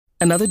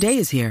Another day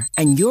is here,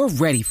 and you're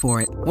ready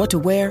for it. What to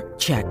wear?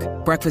 Check.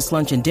 Breakfast,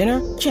 lunch, and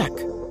dinner? Check.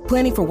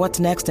 Planning for what's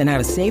next and how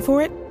to save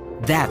for it?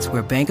 That's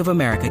where Bank of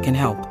America can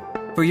help.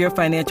 For your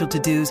financial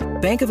to-dos,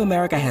 Bank of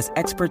America has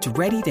experts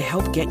ready to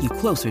help get you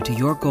closer to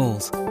your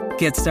goals.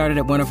 Get started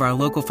at one of our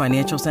local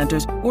financial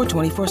centers or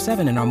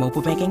 24/7 in our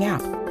mobile banking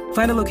app.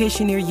 Find a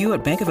location near you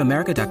at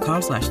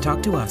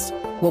bankofamerica.com/talktous.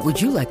 What would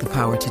you like the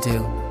power to do?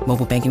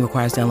 Mobile banking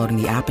requires downloading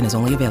the app and is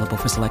only available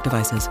for select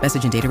devices.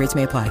 Message and data rates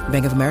may apply.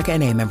 Bank of America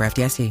N.A., member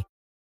FDIC.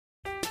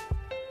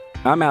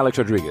 I'm Alex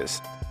Rodriguez.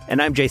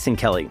 And I'm Jason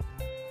Kelly.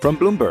 From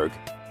Bloomberg,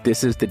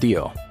 this is The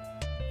Deal.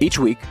 Each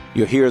week,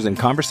 you'll hear us in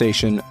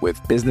conversation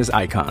with business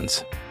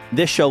icons.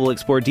 This show will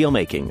explore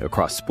deal-making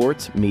across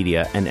sports,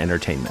 media, and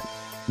entertainment.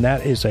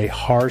 That is a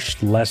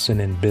harsh lesson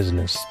in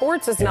business.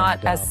 Sports is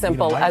not as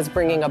simple as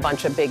bringing a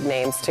bunch of big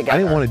names together. I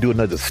didn't want to do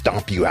another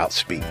stomp you out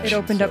speech. It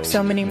opened up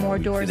so many more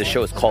doors. The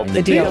show is called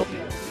The Deal.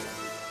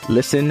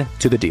 Listen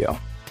to The Deal.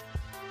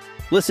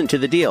 Listen to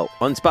The Deal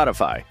on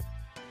Spotify.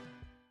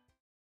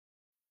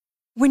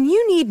 When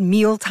you need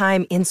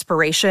mealtime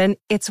inspiration,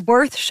 it's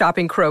worth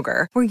shopping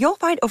Kroger, where you'll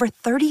find over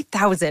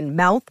 30,000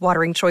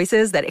 mouth-watering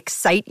choices that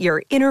excite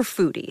your inner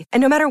foodie. And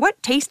no matter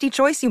what tasty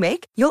choice you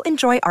make, you'll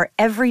enjoy our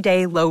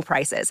everyday low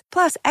prices,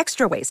 plus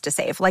extra ways to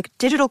save, like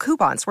digital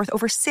coupons worth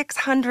over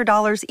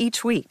 $600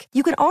 each week.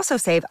 You can also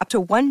save up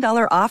to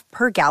 $1 off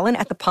per gallon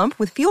at the pump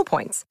with fuel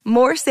points.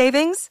 More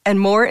savings and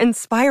more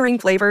inspiring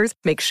flavors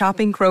make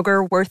shopping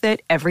Kroger worth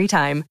it every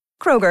time.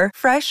 Kroger,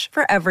 fresh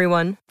for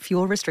everyone.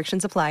 Fuel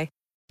restrictions apply.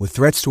 With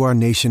threats to our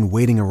nation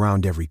waiting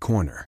around every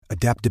corner,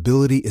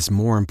 adaptability is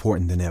more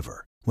important than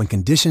ever. When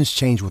conditions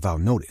change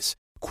without notice,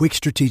 quick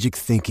strategic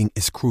thinking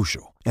is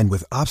crucial. And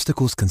with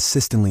obstacles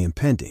consistently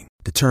impending,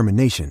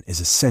 determination is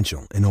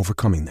essential in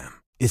overcoming them.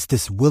 It's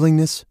this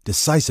willingness,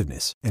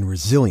 decisiveness, and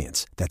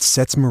resilience that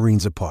sets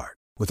Marines apart.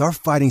 With our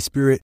fighting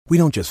spirit, we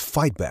don't just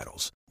fight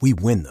battles, we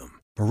win them.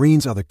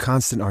 Marines are the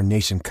constant our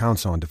nation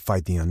counts on to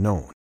fight the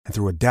unknown. And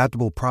through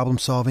adaptable problem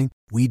solving,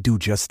 we do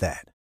just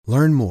that.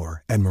 Learn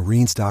more at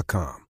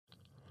marines.com.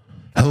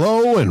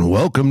 Hello and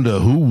welcome to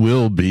Who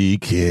Will Be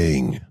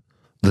King,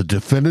 the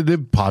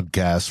definitive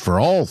podcast for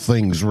all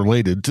things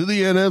related to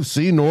the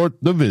NFC North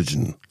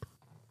Division.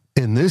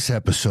 In this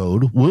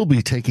episode, we'll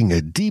be taking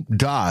a deep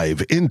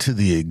dive into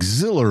the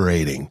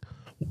exhilarating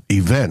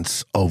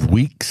events of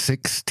Week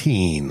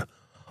 16,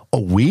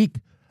 a week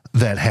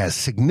that has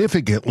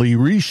significantly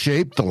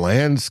reshaped the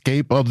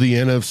landscape of the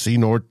NFC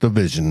North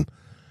Division,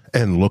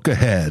 and look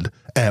ahead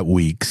at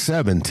Week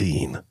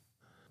 17.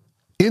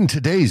 In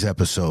today's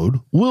episode,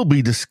 we'll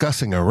be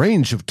discussing a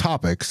range of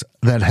topics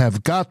that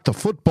have got the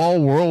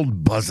football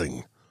world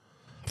buzzing.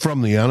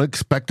 From the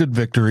unexpected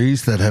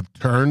victories that have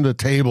turned the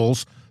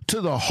tables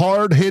to the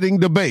hard-hitting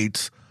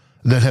debates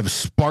that have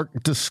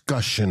sparked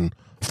discussion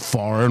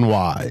far and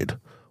wide.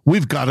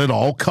 We've got it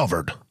all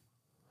covered.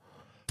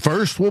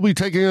 First, we'll be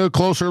taking a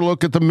closer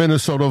look at the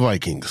Minnesota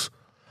Vikings.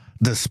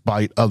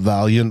 Despite a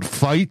valiant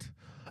fight,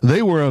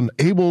 they were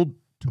unable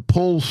to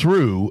pull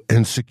through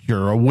and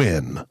secure a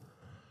win.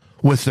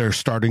 With their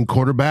starting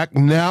quarterback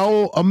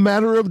now a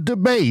matter of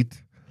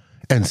debate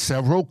and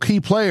several key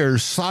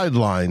players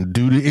sidelined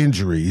due to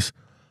injuries,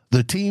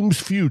 the team's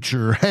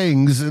future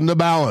hangs in the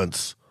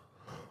balance,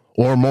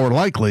 or more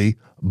likely,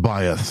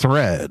 by a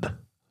thread.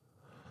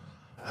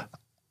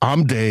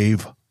 I'm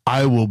Dave.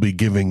 I will be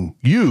giving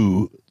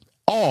you,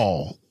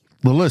 all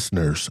the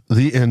listeners,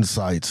 the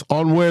insights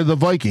on where the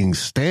Vikings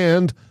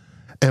stand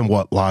and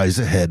what lies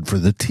ahead for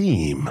the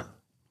team.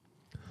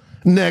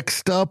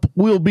 Next up,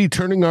 we'll be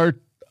turning our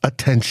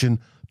attention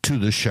to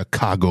the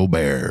Chicago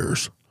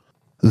Bears.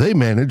 They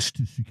managed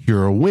to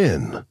secure a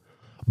win,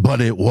 but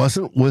it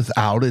wasn't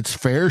without its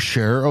fair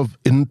share of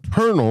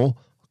internal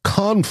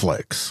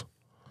conflicts.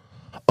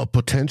 A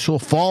potential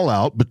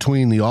fallout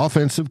between the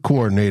offensive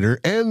coordinator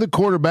and the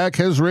quarterback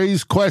has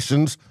raised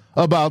questions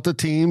about the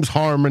team's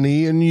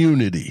harmony and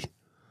unity.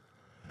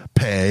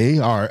 Pay,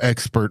 our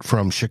expert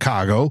from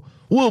Chicago,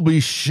 will be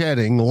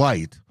shedding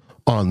light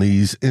on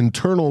these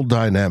internal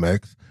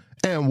dynamics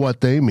and what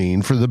they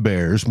mean for the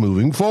Bears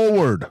moving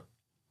forward,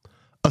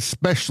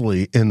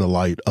 especially in the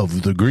light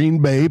of the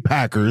Green Bay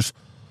Packers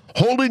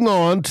holding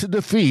on to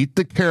defeat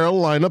the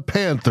Carolina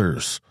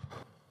Panthers,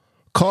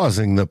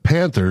 causing the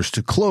Panthers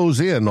to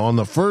close in on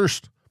the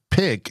first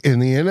pick in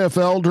the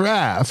NFL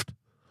draft,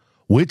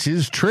 which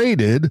is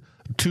traded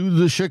to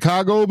the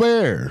Chicago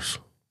Bears.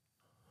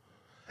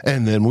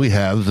 And then we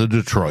have the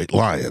Detroit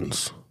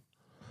Lions.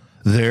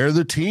 They're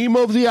the team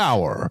of the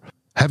hour,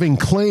 having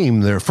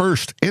claimed their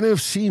first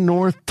NFC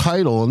North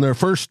title and their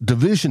first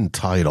division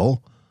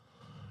title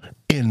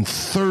in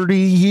 30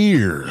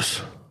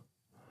 years.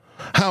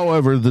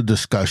 However, the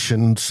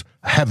discussions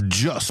have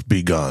just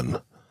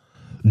begun.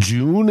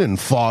 June and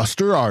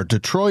Foster, our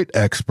Detroit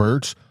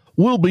experts,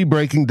 will be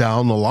breaking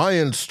down the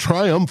Lions'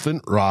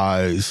 triumphant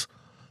rise,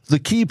 the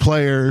key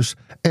players,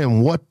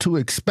 and what to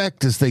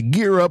expect as they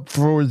gear up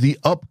for the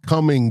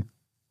upcoming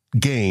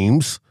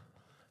games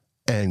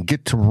and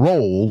get to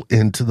roll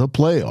into the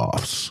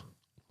playoffs.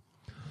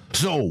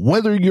 So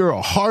whether you're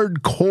a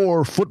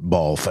hardcore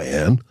football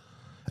fan,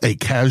 a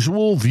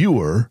casual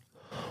viewer,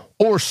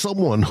 or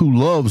someone who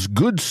loves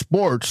good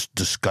sports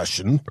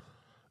discussion,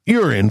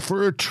 you're in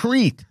for a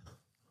treat.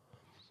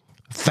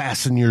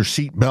 Fasten your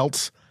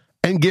seatbelts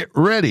and get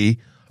ready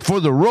for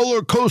the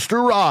roller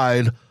coaster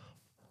ride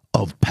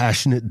of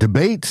passionate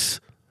debates,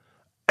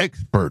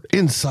 expert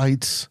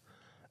insights,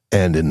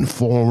 and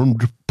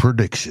informed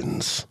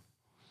predictions.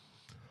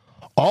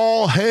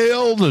 All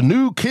hail the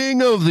new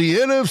king of the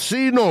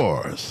NFC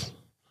North.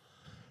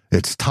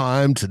 It's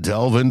time to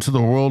delve into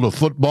the world of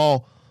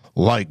football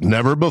like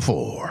never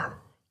before.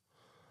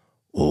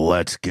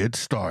 Let's get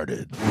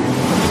started.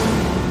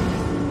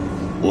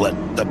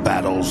 Let the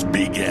battles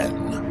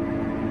begin.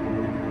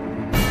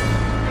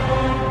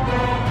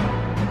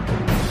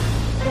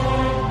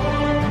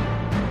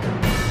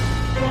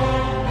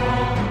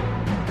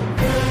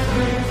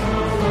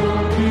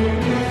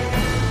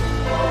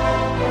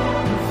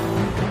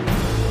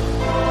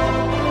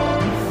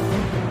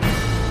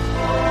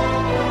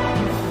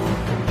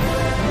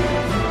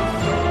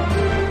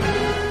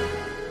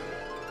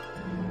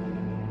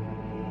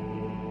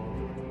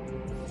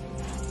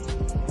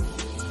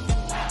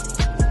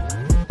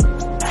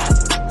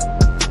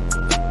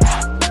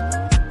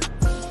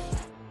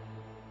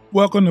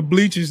 Welcome to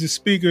Bleachers to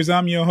Speakers.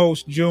 I'm your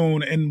host,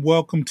 June, and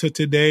welcome to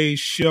today's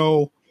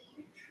show,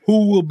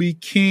 Who Will Be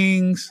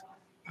Kings?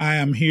 I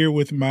am here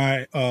with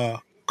my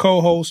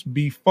co-host,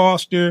 B.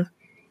 Foster,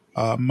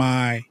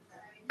 my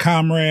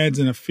comrades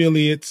and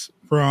affiliates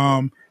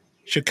from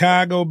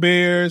Chicago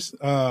Bears,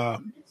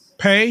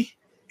 Pay,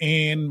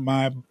 and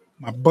my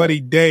buddy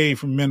Dave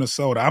from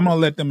Minnesota. I'm going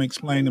to let them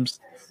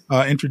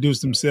introduce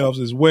themselves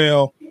as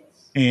well,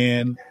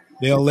 and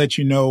they'll let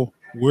you know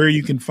where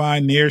you can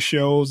find their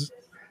shows.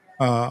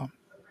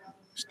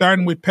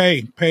 Starting with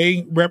Pay.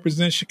 Pay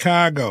represents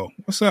Chicago.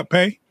 What's up,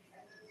 Pay?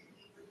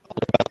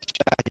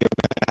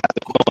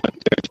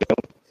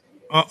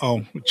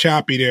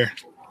 Choppy there.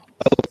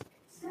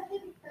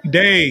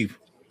 Dave,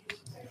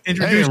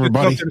 introduce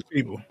yourself to the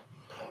people.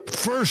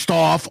 First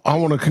off, I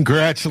want to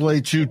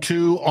congratulate you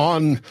two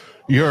on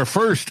your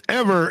first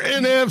ever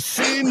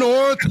NFC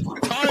North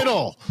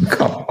title.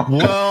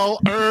 Well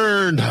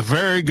earned.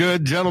 Very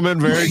good, gentlemen.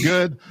 Very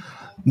good.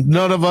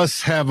 None of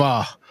us have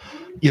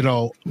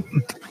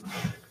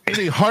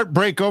any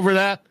heartbreak over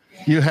that.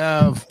 You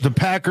have the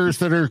Packers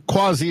that are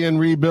quasi in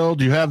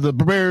rebuild. You have the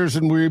Bears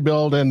in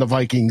rebuild, and the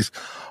Vikings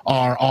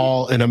are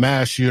all in a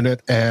mash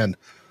unit. And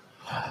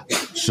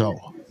so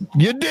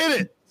you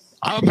did it.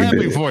 I'm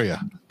happy for you.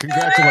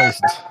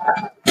 Congratulations.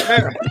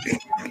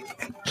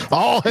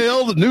 All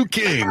hail the new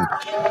king.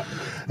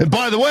 And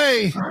by the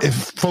way, if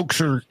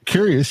folks are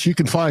curious, you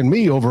can find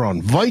me over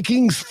on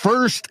Vikings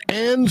First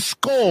and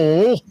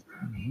Skol.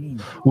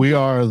 We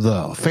are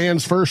the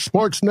Fans First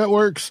Sports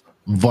Network's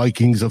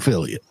Vikings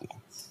affiliate.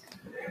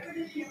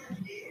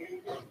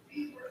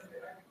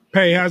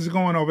 Hey, how's it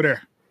going over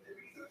there?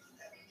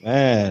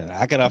 Man,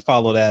 how can I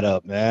follow that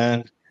up,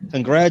 man?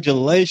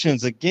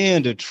 Congratulations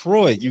again,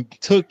 Detroit. You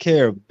took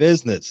care of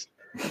business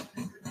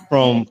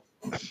from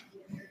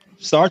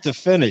start to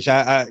finish.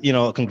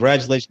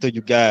 Congratulations to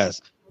you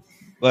guys.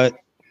 But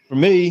for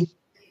me,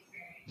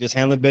 just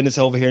handling business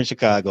over here in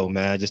Chicago,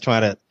 man. Just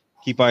trying to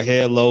keep our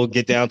head low,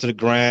 get down to the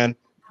grind,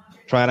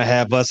 trying to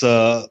have us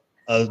a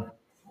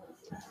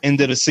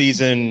end of the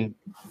season,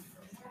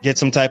 get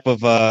some type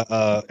of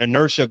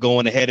inertia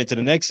going ahead into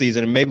the next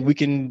season, and maybe we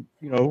can,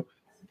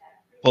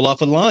 pull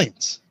off a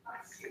Lions.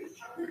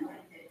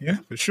 Yeah,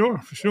 for sure.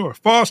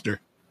 Foster.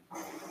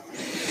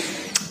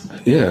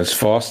 Yeah, it's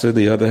Foster,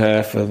 the other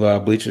half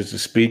of Bleachers to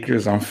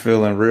Speakers. I'm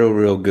feeling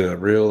real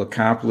good, real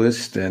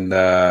accomplished, and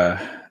I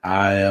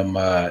am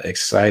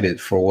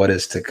excited for what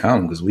is to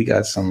come because we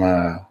got some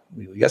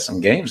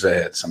games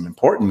ahead, some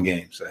important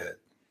games ahead.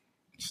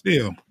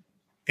 Still.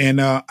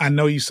 And I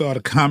know you saw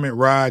the comment,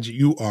 Raj,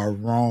 you are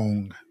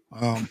wrong.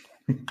 I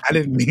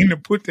didn't mean to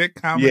put that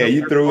comment. Yeah,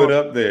 you threw it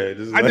up there.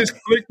 I just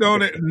clicked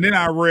on it and then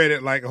I read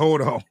it like,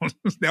 hold on.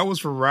 That was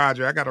for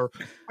Roger. I gotta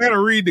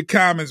read the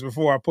comments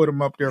before I put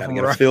them up there.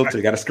 Got a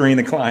filter, got to screen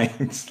the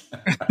clients.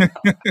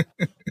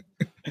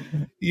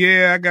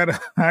 Yeah,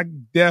 I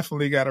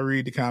definitely gotta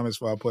read the comments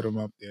before I put them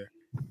up there.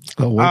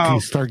 Oh, wait till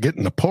you start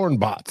getting the porn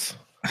bots.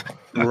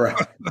 Right.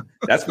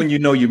 That's when you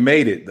know you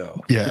made it,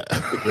 though. Yeah.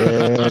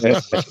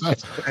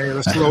 Hey,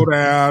 let's slow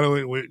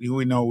down.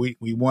 We know we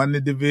won the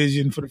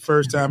division for the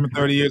first time in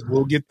 30 years.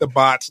 We'll get the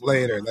bots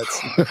later.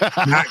 Let's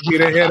not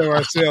get ahead of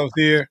ourselves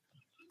here.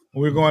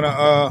 We're going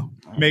to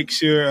make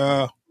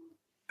sure.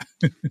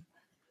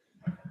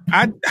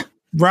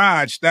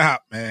 Raj,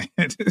 stop, man.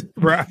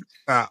 Raj,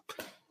 stop.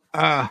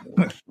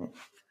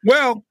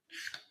 Well,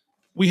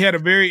 we had a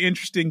very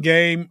interesting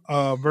game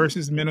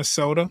versus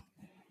Minnesota.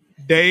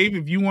 Dave,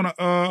 if you want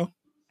to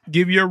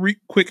give your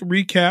quick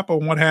recap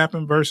on what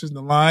happened versus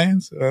the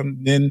Lions,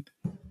 then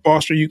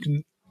Foster, you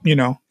can,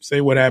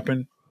 say what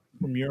happened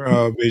from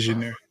your vision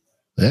there.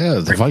 Yeah,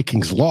 the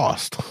Vikings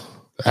lost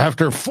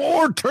after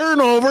 4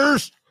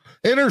 turnovers,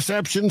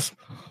 interceptions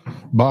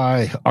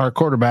by our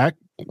quarterback,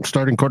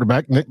 starting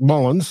quarterback Nick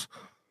Mullins.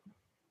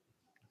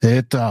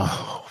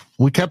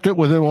 We kept it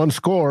within one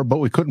score, but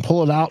we couldn't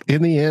pull it out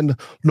in the end,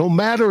 no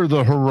matter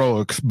the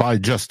heroics by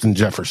Justin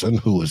Jefferson,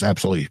 who was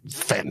absolutely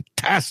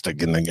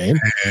fantastic in the game.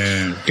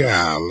 And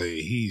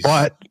golly,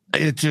 but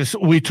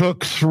we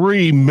took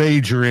 3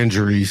 major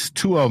injuries.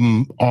 2 of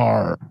them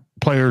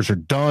players are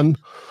done.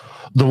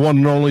 The one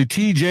and only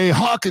TJ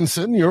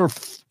Hawkinson, your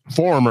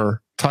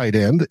former tight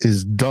end,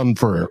 is done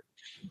for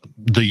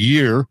the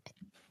year,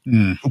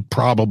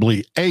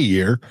 probably a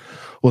year,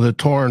 with a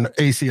torn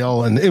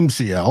ACL and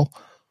MCL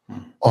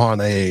on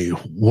a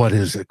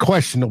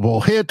questionable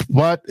hit,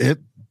 but it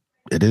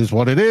is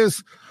what it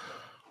is.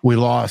 We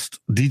lost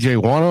DJ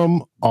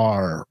Wanham,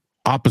 our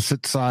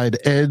opposite side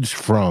edge,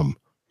 from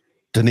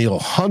Daniil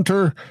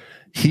Hunter.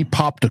 He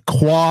popped a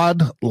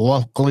quad.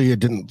 Luckily, it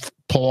didn't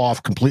pull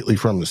off completely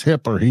from his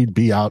hip, or he'd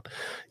be out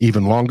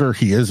even longer.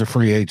 He is a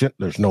free agent.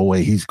 There's no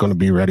way he's going to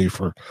be ready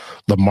for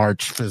the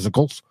March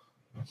physicals.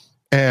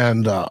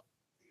 And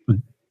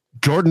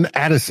Jordan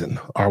Addison,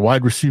 our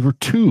wide receiver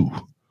 2,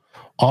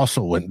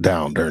 also went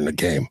down during the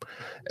game.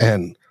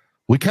 And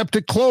we kept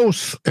it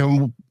close,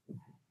 and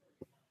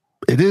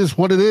it is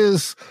what it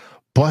is,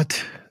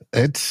 but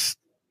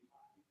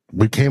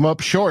we came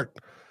up short.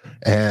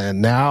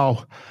 And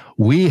now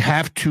we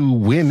have to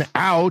win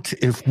out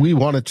if we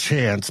want a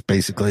chance,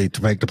 basically,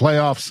 to make the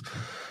playoffs.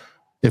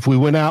 If we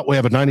win out, we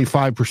have a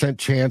 95%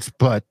 chance,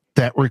 but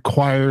that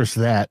requires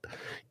that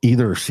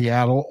either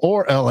Seattle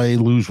or LA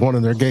lose one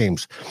of their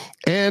games.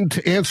 And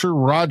to answer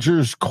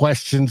Roger's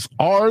questions,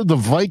 are the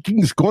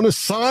Vikings going to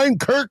sign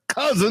Kirk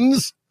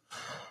Cousins?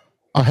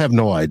 I have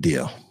no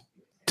idea,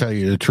 tell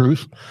you the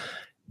truth.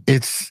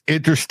 It's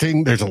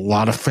interesting. There's a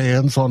lot of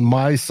fans on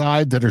my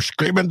side that are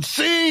screaming,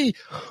 see,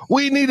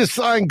 we need to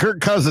sign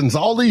Kirk Cousins.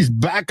 All these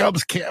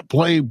backups can't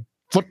play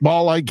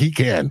football like he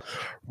can.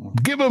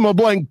 Give him a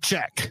blank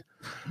check.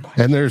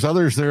 And there's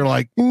others that are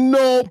like,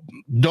 nope,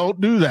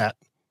 don't do that.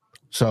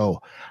 So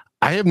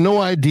I have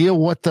no idea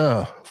what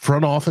the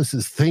front office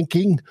is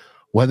thinking,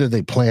 whether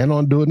they plan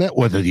on doing that,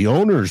 whether the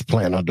owners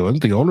plan on doing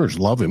it. The owners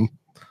love him.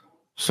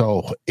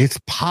 So it's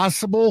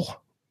possible,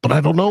 but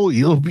I don't know.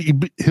 He'll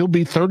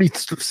be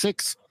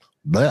 36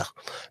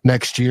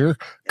 next year,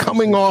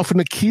 coming off an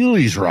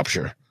Achilles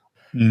rupture.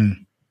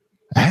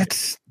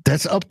 That's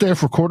up there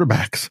for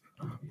quarterbacks.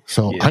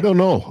 So I don't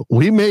know.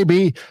 We may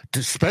be,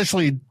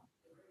 especially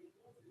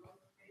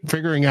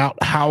figuring out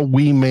how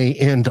we may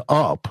end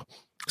up.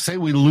 Say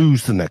we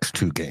lose the next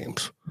 2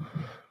 games.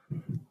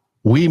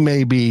 We'll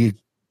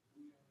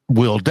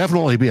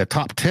definitely be a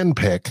top 10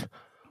 pick.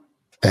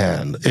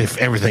 And if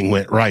everything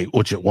went right,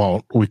 which it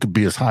won't, we could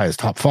be as high as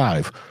top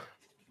 5.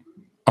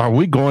 Are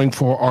we going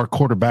for our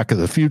quarterback of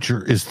the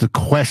future is the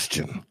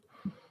question.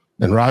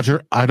 And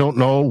Roger, I don't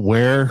know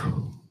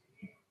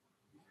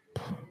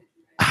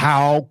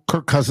how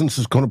Kirk Cousins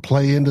is going to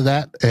play into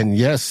that. And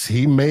yes,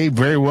 he may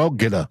very well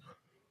get a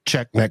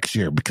check next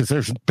year because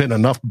there's been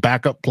enough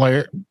backup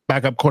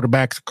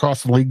quarterbacks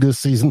across the league this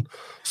season.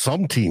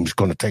 Some team's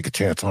going to take a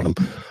chance on him,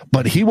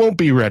 but he won't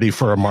be ready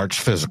for a March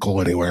physical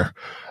anywhere.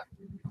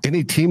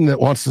 Any team that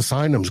wants to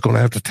sign him is going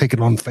to have to take it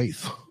on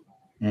faith.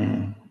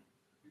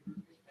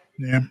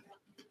 Yeah,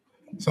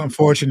 it's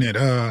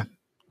unfortunate.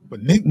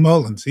 But Nick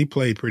Mullins, he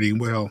played pretty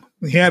well.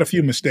 He had a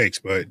few mistakes,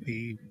 but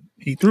he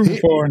threw for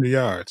 400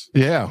 yards.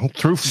 Yeah,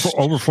 threw for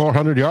over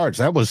 400 yards.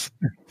 That was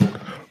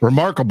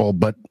remarkable.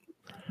 But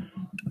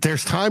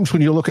there's times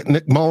when you look at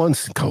Nick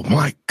Mullins and go,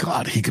 my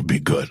God, he could be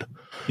good.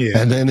 Yeah.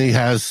 And then he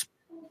has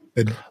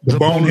the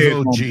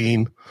bonehead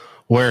gene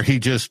where he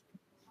just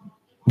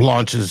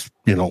launches,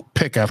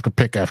 pick after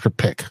pick after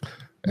pick.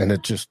 And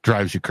it just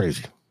drives you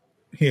crazy.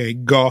 Yeah, he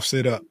golfs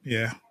it up.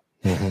 Yeah.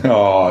 Mm-hmm.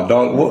 Oh,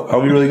 dog!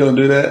 Are we really going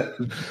to do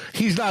that?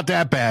 He's not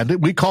that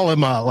bad. We call him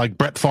like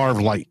Brett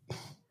Favre light.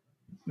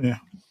 Yeah.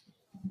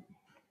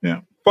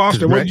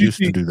 Foster, what did you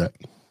see? To do that.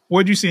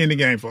 What did you see in the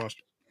game,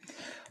 Foster?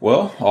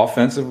 Well,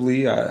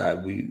 offensively,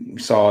 we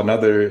saw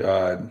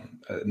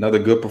another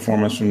good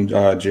performance from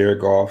Jared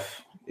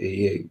Goff.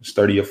 He was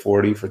 30 of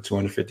 40 for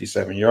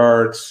 257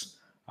 yards.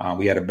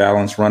 We had a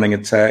balanced running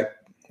attack.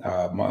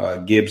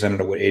 Gibbs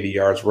ended up with 80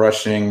 yards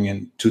rushing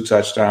and 2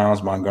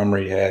 touchdowns.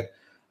 Montgomery had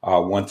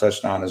 1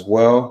 touchdown as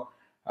well.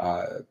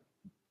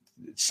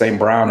 St.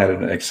 Brown had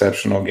an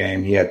exceptional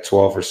game. He had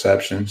 12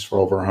 receptions for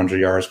over 100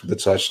 yards with a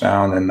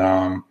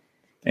touchdown.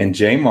 And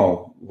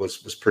J-Mo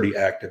was pretty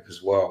active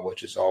as well,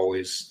 which is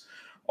always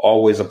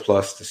a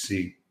plus to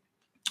see.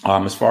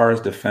 As far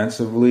as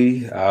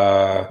defensively,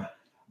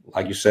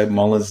 like you said,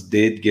 Mullins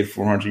did get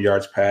 400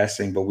 yards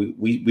passing, but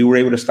we were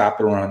able to stop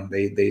the run.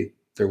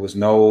 There was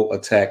no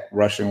attack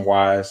rushing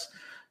wise.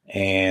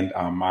 And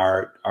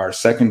our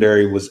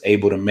secondary was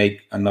able to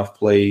make enough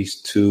plays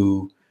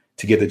to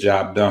get the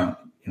job done.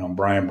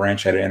 Brian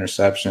Branch had an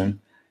interception.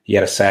 He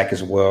had a sack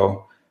as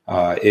well.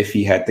 If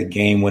he had the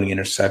game-winning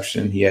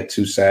interception, he had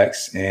 2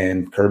 sacks.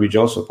 And Kirby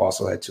Joseph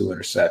also had 2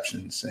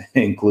 interceptions,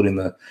 including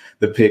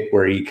the pick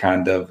where he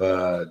kind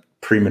of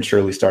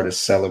prematurely started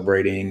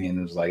celebrating, and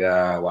it was like,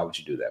 why would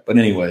you do that? But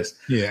anyways,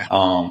 yeah,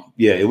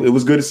 it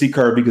was good to see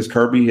Kirby, because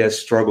Kirby has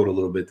struggled a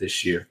little bit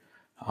this year.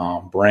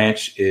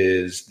 Branch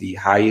is the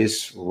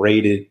highest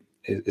rated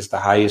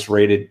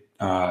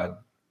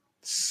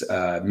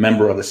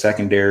member of the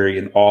secondary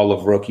in all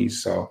of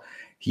rookies. So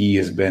he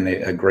has been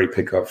a great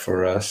pickup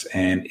for us.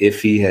 And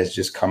Iffy has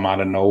just come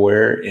out of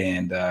nowhere,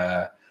 and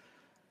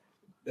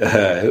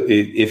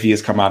if he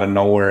has come out of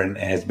nowhere and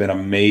has been a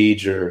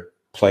major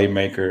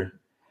playmaker,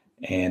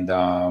 and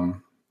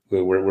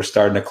we're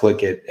starting to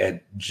click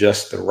at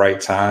just the right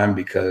time,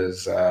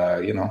 because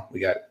we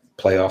got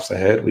playoffs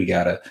ahead. We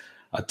got a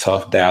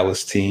tough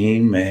Dallas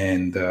team,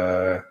 and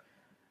the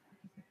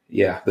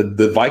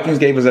Vikings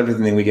gave us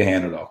everything we could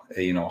handle, though.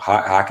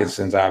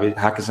 Hawkinson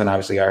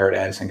obviously got hurt,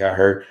 Addison got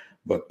hurt,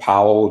 but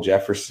Powell,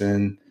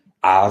 Jefferson,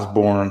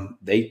 Osborne,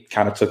 they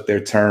kind of took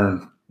their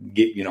turn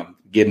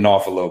getting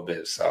off a little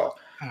bit. So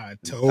I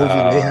told you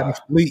they have a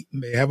fleet.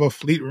 They have a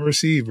fleet of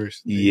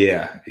receivers.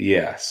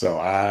 Yeah. So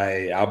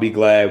I'll be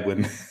glad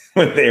when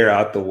they're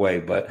out the way.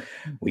 But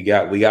we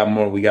got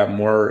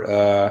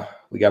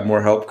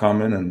more help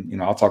coming,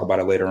 and I'll talk about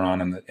it later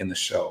on in the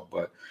show.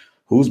 But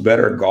who's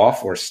better,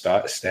 Goff or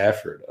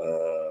Stafford?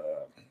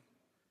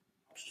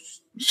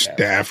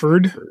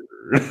 Stafford.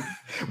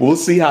 We'll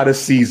see how the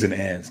season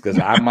ends, because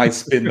I might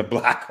spin the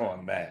block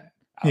on that.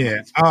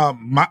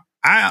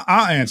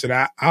 I'll answer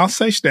that. I'll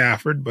say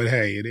Stafford, but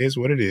hey, it is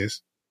what it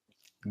is.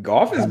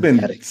 Goff has been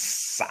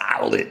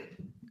solid.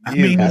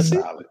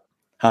 Solid.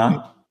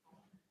 Huh?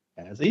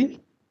 Has he?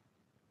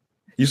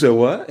 You said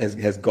what?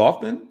 Has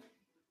Goff been?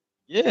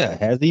 Yeah,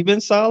 has he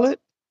been solid?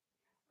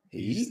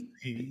 He's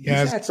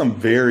had some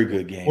very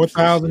good games.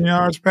 4,000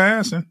 yards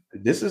passing.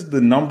 This is the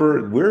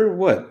number. We're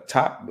what,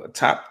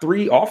 top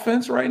 3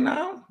 offense right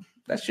now?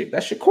 That's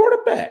your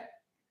quarterback.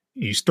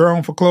 He's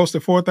thrown for close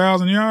to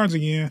 4,000 yards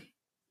again.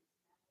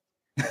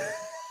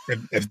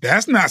 If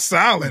that's not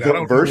solid, I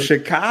don't versus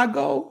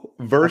Chicago.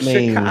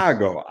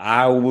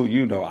 I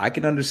will. I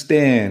can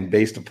understand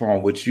based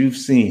upon what you've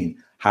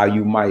seen how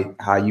you might.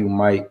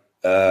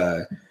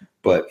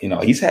 But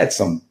he's had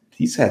some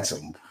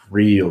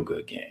real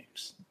good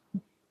games.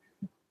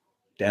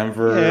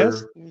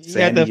 Denver, he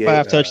had the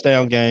 5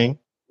 touchdown game.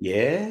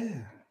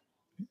 Yeah,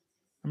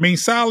 I mean,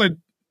 solid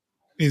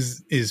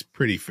is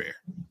pretty fair.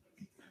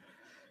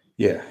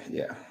 Yeah.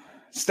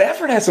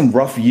 Stafford had some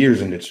rough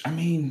years in it. I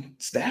mean,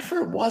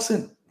 Stafford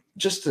wasn't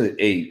just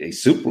a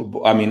Super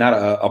Bowl. I mean, not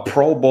a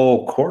Pro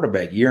Bowl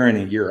quarterback year in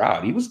and year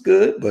out. He was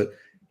good, but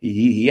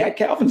he had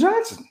Calvin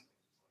Johnson.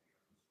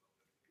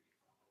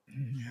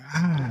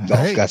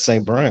 Got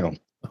St. Brown.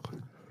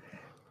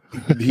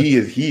 He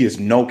is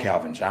no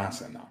Calvin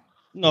Johnson, though.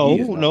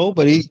 No,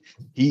 but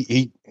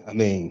he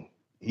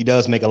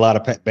does make a lot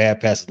of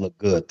bad passes look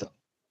good, though.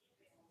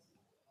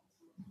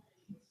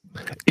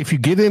 If you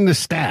get into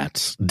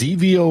stats,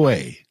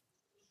 DVOA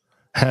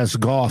has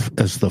Goff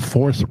as the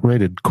 4th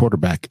rated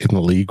quarterback in the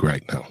league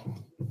right now.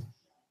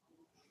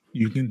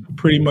 You can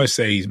pretty much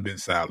say he's been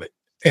solid.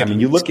 I mean,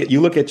 you look at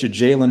your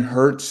Jalen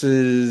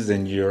Hurtses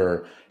and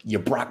your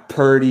Brock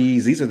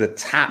Purdy's. These are the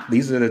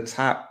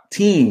top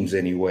teams,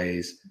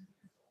 anyways.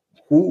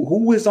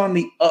 Who is on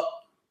the up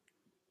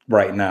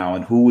right now,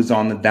 and who is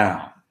on the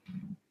down?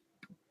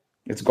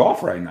 It's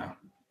Goff right now.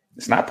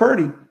 It's not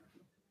Purdy.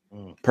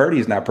 Purdy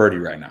is not Purdy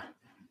right now.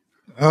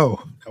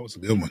 Oh, that was a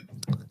good one.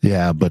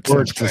 Yeah, but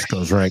San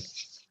Francisco's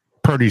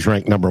Purdy's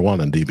ranked number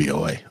 1 in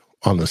DVOA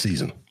on the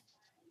season.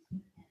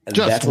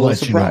 That's a little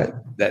surprising.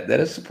 That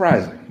is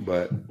surprising,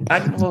 but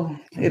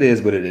it is,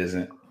 but it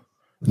isn't.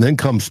 Then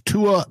comes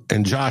Tua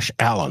and Josh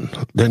Allen.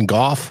 Then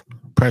Goff,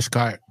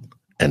 Prescott,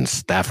 and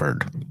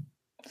Stafford.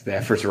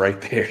 Stafford's right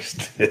there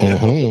still.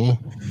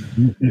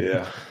 Mm-hmm.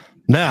 Yeah.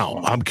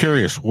 Now, I'm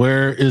curious,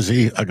 where is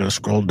he? I got to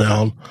scroll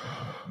down.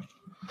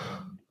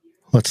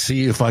 Let's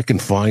see if I can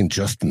find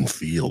Justin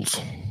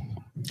Fields.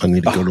 I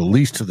need to go at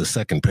least to the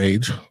second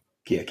page.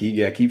 Keep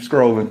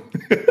scrolling.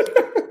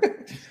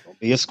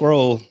 Be a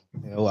scroll.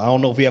 I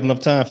don't know if we have enough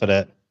time for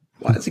that.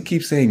 Why does he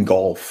keep saying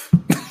golf?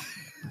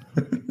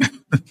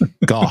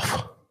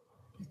 Golf.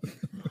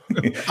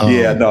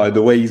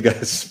 The way he's got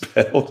it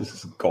spelled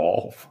is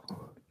golf.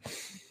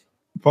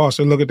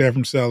 Foster, look at that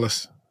from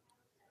Celis.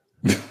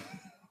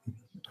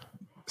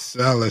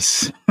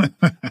 Celis.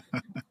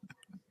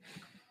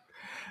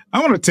 I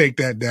want to take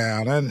that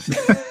down.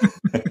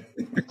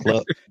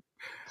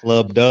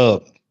 Club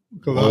Dub.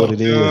 What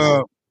it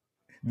is.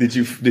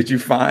 Did you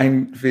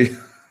find Fields?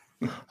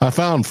 I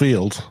found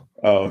Fields.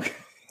 Oh, okay.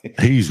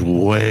 He's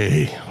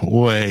way,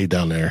 way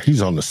down there.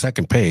 He's on the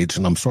second page,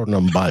 and I'm sorting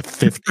them by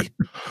 50.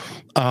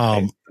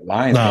 Lions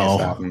can't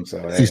stop him,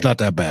 so he's not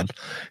that bad.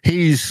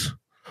 He's,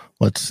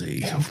 let's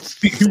see,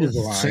 he was a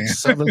lion.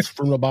 7th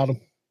from the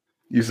bottom.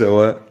 You said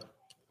what?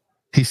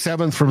 He's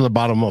 7th from the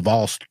bottom of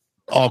all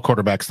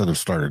quarterbacks that have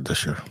started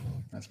this year.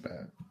 That's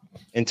bad.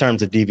 In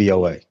terms of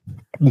DVOA.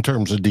 In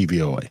terms of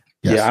DVOA.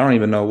 Yes. Yeah, I don't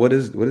even know what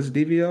is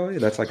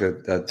DVOA. That's like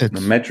a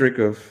metric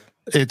of.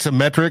 It's a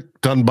metric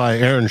done by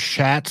Aaron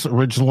Schatz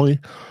originally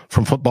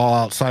from Football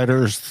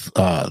Outsiders.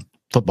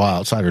 Football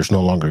Outsiders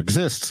no longer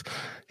exists.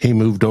 He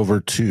moved over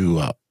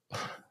to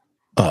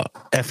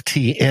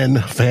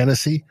FTN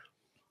Fantasy,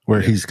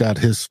 where he's got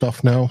his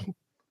stuff now.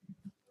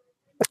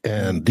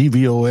 And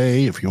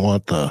DVOA, if you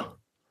want the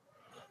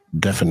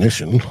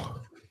definition,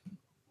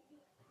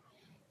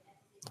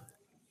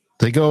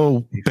 they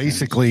go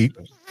basically,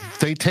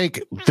 they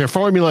take their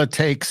formula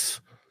takes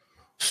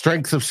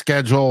strength of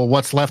schedule,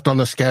 what's left on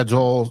the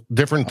schedule,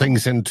 different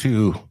things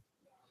into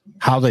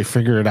how they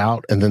figure it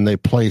out, and then they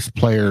place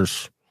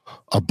players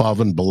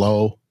above and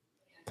below.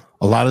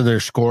 A lot of their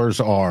scores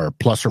are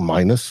plus or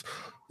minus,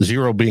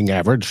 0 being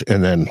average,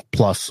 and then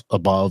plus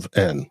above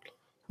and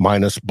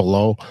minus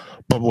below.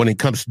 But when it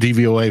comes to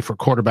DVOA for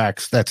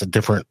quarterbacks, that's a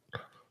different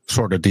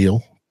sort of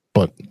deal.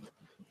 But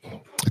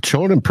it's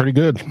showing him pretty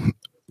good.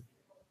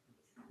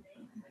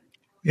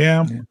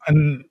 Yeah.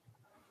 And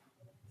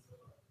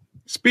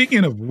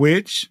speaking of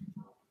which,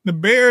 the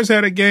Bears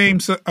had a game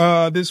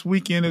this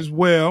weekend as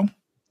well.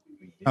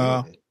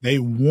 They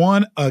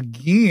won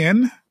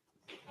again.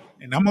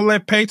 And I'm going to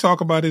let Pay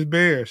talk about his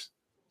Bears.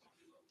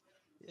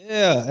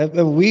 Yeah,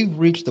 we've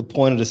reached the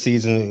point of the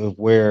season of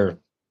where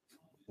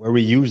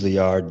we usually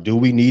are. Do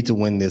we need to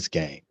win this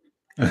game?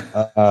 In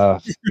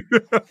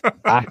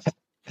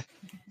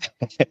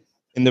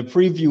the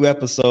preview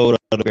episode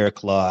of the Bear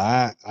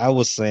Claw, I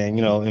was saying,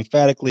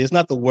 emphatically, it's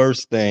not the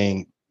worst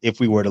thing if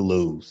we were to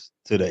lose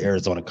to the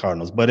Arizona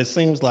Cardinals. But it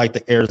seems like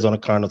the Arizona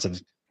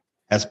Cardinals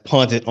has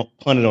punted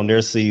on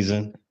their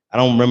season. I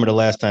don't remember the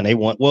last time they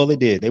won. Well, they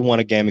did. They won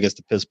a game against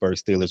the Pittsburgh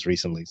Steelers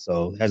recently,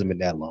 so it hasn't been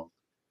that long.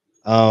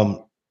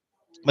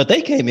 But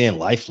they came in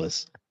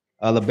lifeless.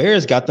 The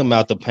Bears got them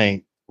out the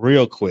paint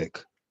real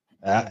quick.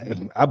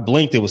 I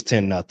blinked, it was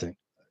 10-0.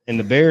 And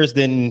the Bears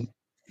didn't.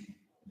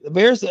 The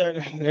Bears,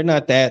 they're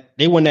not that.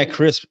 They weren't that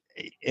crisp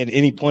at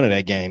any point of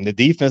that game. The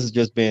defense has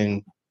just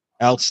been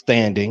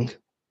outstanding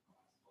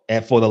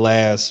for the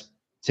last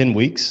 10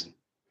 weeks.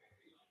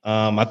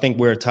 I think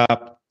we're a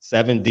top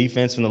 7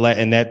 defense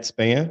in that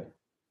span.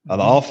 The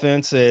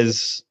offense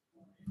is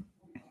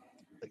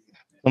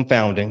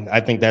confounding.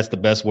 I think that's the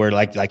best word.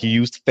 Like you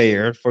used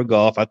fair for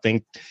golf. I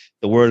think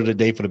the word of the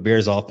day for the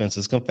Bears offense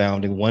is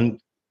confounding.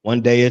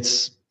 One day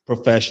it's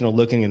professional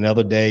looking,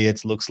 another day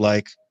it looks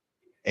like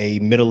a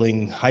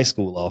middling high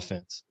school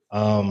offense.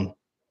 The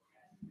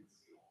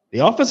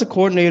offensive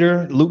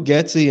coordinator, Luke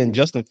Getsy and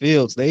Justin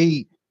Fields,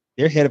 they're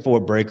headed for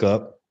a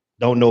breakup.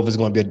 Don't know if it's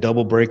going to be a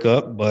double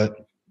breakup,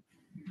 but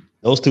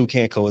those two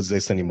can't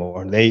coexist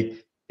anymore. They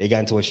got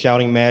into a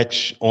shouting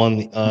match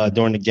during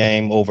the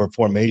game over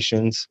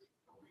formations,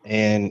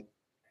 and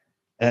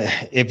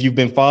if you've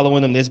been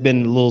following them, there's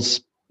been a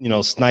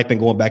little sniping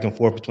going back and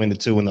forth between the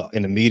two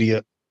in the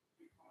media.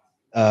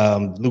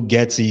 Luke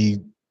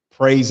Getsy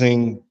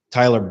praising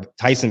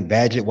Tyson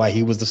Badgett while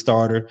he was the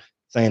starter,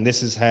 saying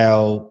this is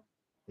how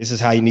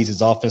he needs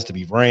his offense to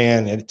be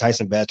ran. And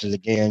Tyson Badgett,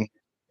 again,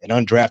 an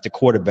undrafted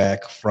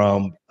quarterback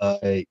from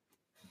a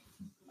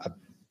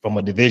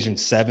Division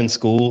 7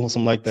 school,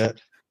 something like that.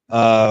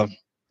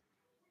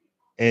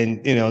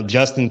 And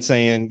Justin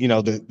saying,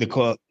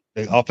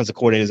 the offensive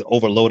coordinator is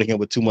overloading him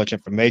with too much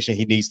information.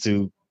 He needs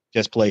to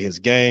just play his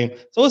game.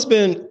 So it's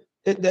been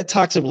that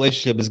toxic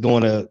relationship is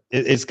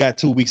it's got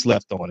 2 weeks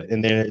left on it,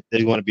 and then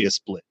there's going to be a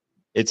split.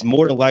 It's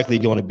more than likely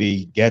going to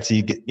be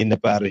Getsy getting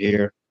up out of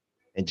here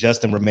and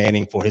Justin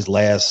remaining for his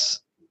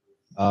last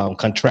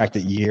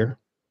contracted year.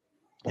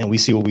 And we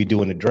see what we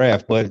do in the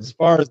draft. But as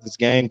far as this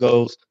game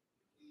goes,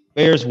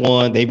 Bears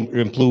won. They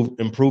improved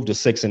to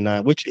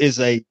 6-9, which is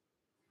I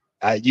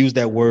use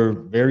that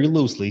word very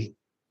loosely,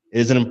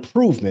 is an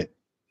improvement.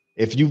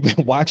 If you've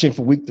been watching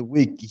from week to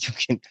week,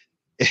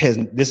 this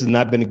has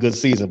not been a good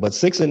season. But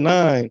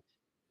 6-9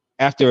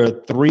 after a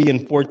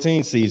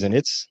 3-14 season,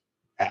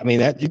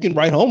 that you can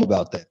write home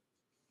about that.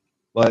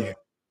 But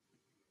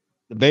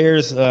the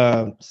Bears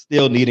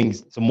still needing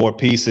some more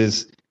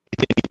pieces.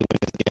 They need to win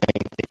this game.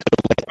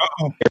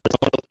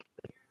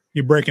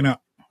 You're breaking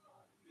up.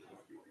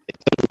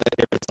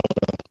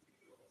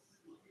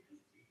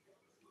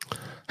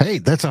 Hey,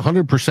 that's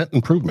 100%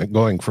 improvement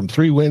going from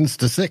 3 wins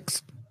to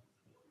 6.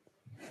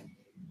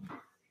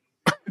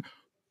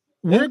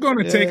 We're going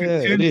to take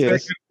a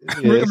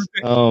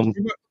 10-second.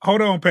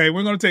 Hold on, Pay.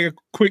 We're going to take a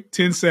quick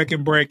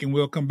 10-second break, and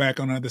we'll come back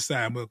on the other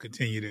side, and we'll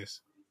continue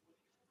this.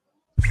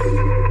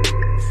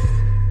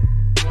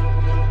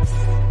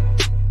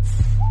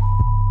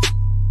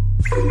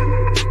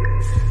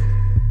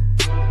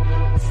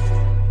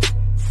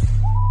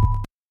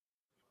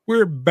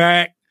 We're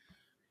back.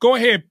 Go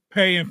ahead,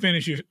 Pay, and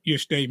finish your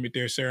statement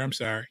there, sir. I'm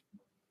sorry.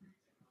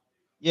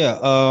 Yeah,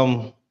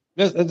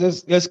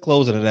 let's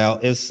close it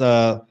out. It's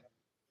the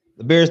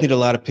Bears need a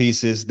lot of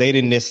pieces. They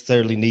didn't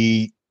necessarily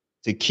need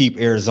to keep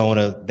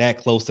Arizona that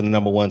close to the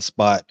number 1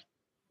 spot.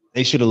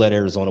 They should have let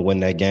Arizona win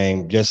that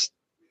game.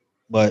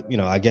 But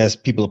I guess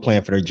people are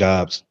playing for their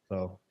jobs,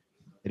 so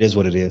it is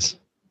what it is.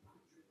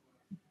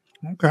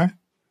 Okay.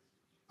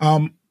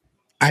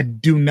 I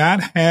do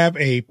not have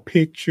a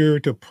picture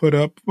to put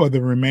up for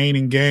the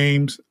remaining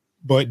games,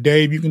 but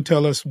Dave, you can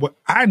tell us what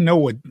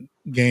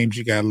games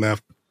you got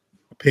left.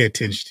 pay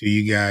attention to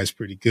you guys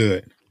pretty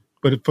good.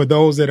 But for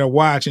those that are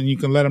watching, you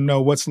can let them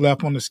know what's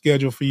left on the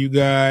schedule for you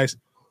guys.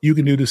 You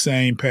can do the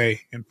same,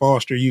 Pay. And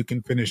Foster, you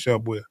can finish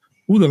up with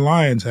who the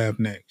Lions have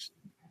next.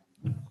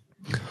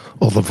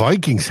 Well, the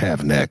Vikings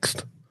have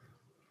next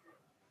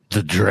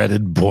the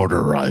dreaded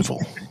border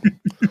rival,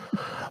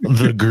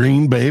 the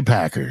Green Bay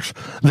Packers.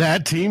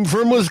 That team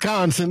from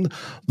Wisconsin,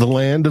 the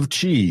land of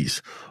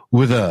cheese,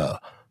 with a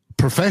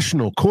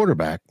professional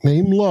quarterback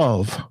named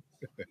Love.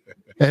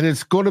 And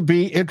it's going to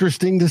be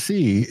interesting to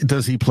see,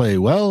 does he play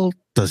well?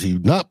 Does he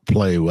not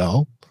play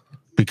well?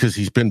 Because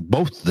he's been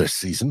both this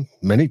season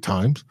many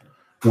times.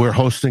 We're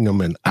hosting him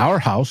in our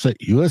house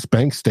at US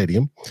Bank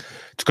Stadium.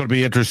 It's going to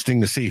be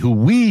interesting to see who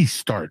we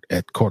start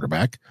at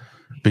quarterback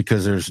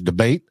because there's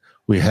debate.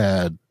 We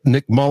had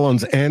Nick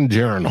Mullins and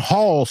Jaron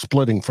Hall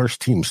splitting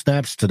first-team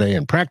snaps today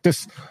in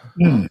practice.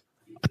 I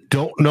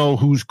don't know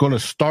who's going to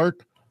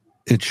start.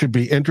 It should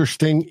be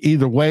interesting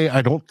either way.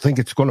 I don't think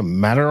it's going to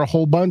matter a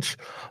whole bunch.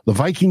 The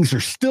Vikings are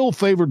still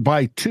favored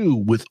by 2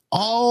 with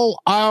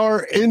all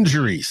our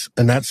injuries,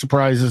 and that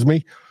surprises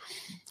me.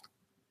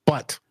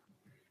 But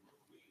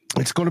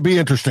it's going to be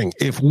interesting.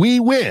 If we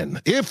win,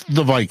 if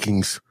the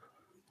Vikings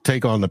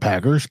take on the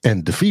Packers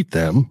and defeat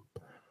them,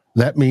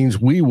 that means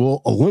we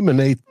will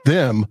eliminate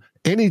them,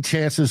 any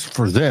chances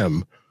for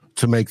them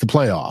to make the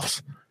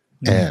playoffs.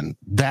 And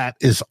that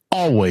is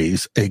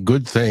always a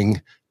good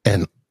thing.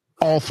 And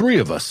all three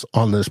of us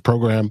on this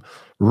program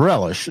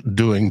relish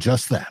doing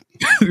just that.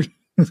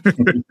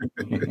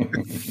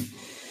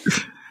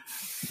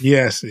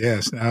 Yes.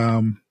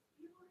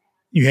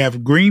 You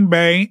have Green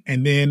Bay,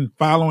 and then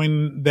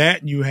following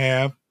that, you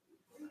have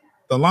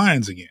the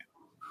Lions again.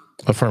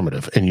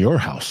 Affirmative. In your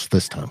house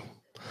this time.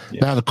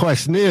 Yeah. Now, the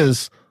question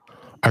is,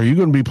 are you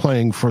going to be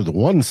playing for the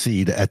 1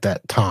 seed at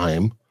that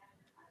time,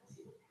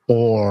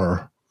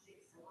 or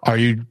are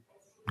you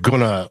going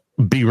to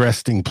be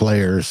resting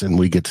players and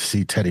we get to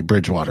see Teddy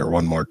Bridgewater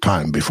one more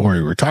time before he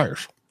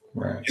retires?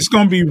 Right. It's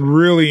going to be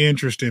really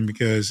interesting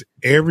because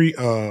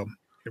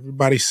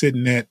everybody's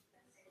sitting at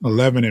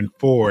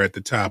 11-4 at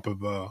the top of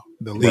the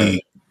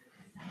league.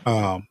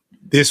 Right.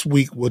 This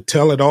week will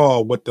tell it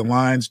all what the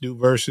Lions do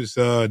versus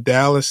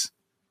Dallas.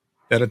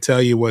 That'll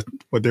tell you what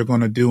they're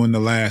going to do in the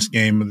last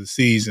game of the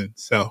season.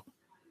 So,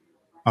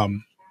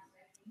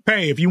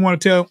 Pay, if you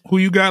want to tell who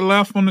you got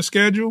left on the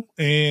schedule,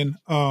 and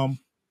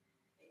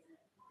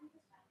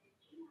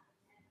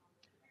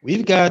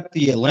we've got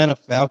the Atlanta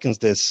Falcons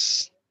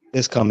this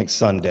coming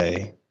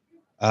Sunday.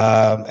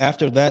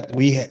 After that,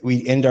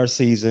 we end our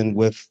season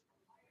with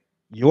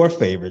your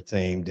favorite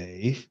team,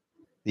 Dave,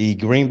 the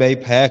Green Bay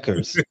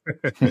Packers.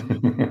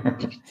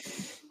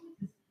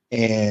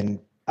 And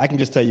I can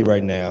just tell you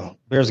right now,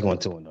 Bears are going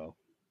 2-0.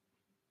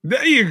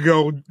 There you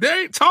go.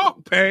 They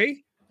talk, Pay.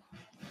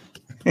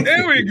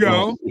 There we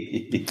go.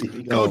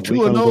 Go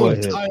 2-0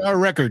 and tie our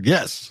record.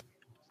 Yes.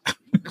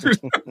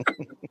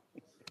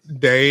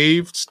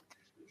 Dave.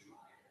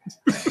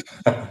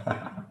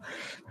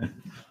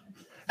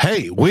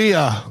 Hey, we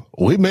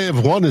may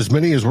have won as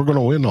many as we're going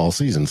to win all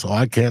season, so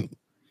I can't.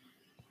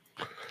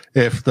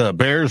 If the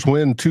Bears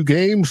win 2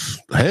 games,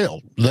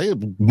 hell, they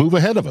move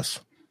ahead of us.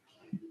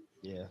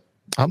 Yeah.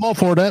 I'm all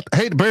for that.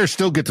 Hey, the Bears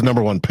still get the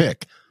number 1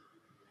 pick.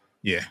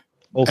 Yeah.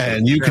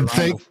 And you can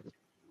think.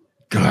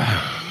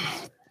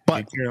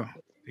 But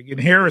they get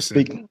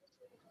Harrison.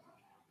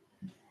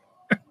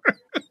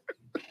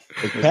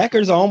 The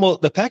Packers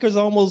almost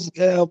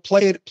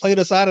played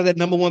us out of that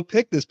number 1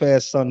 pick this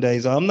past Sunday.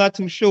 So I'm not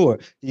too sure.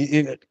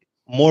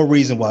 More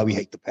reason why we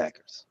hate the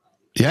Packers.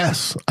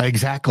 Yes,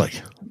 exactly.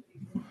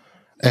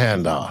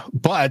 And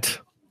but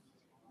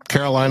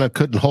Carolina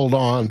couldn't hold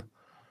on.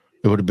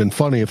 It would have been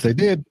funny if they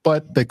did,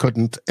 but they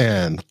couldn't.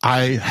 And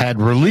I had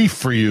relief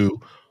for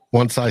you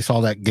once I saw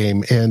that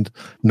game end,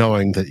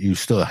 knowing that you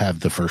still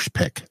have the first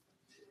pick.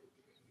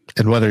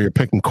 And whether you're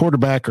picking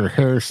quarterback or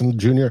Harrison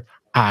Jr.,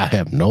 I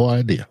have no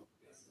idea.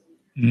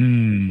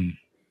 I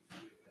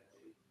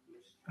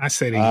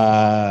said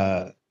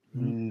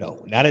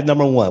no, not at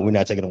number 1. We're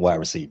not taking a wide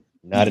receiver.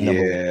 Not at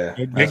number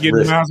 1. They get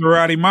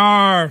Maserati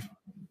Marv.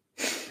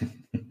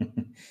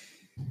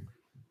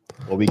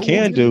 What we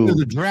can do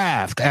the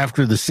draft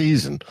after the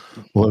season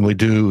when we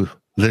do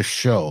this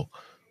show.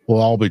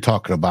 We'll all be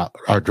talking about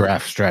our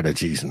draft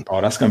strategies and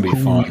that's going to be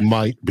who fun. We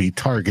might be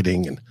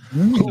targeting and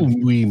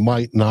who we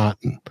might not,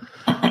 and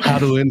how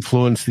to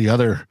influence the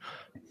other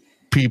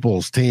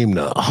people's team.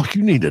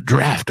 You need to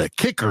draft a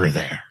kicker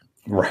there.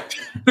 Right.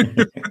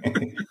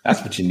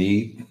 That's what you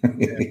need.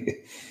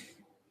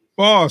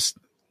 Boss,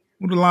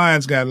 who the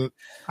Lions got?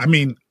 I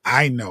mean,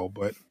 I know,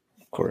 but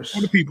of course,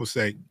 what do people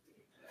say?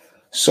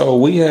 So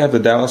we have the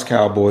Dallas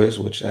Cowboys,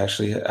 which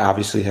actually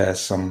obviously has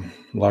some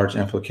large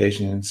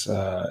implications.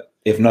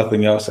 If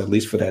nothing else, at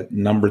least for that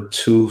number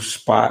 2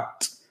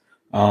 spot,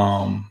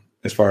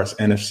 as far as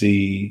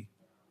the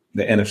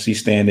NFC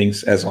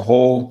standings as a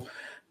whole.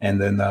 And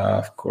then,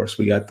 of course,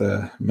 we got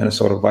the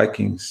Minnesota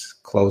Vikings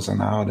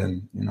closing out,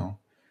 and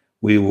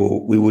we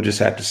will just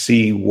have to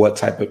see what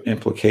type of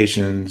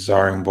implications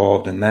are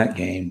involved in that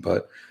game.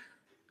 But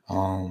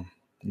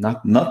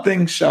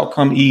nothing shall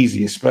come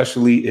easy,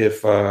 especially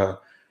if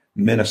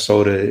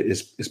Minnesota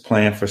is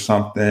playing for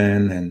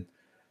something. And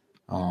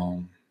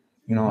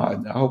I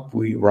hope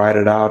we ride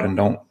it out and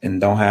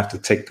don't have to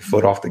take the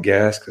foot off the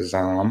gas, because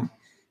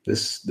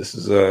this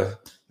is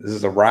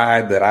a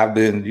ride that I've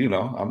been,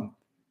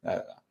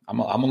 I'm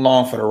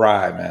along for the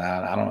ride, man.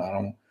 I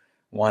don't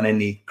want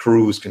any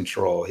cruise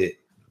control hit.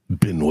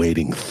 Been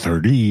waiting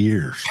 30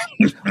 years.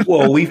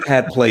 Well, we've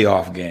had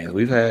playoff games.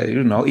 We've had,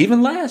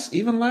 even last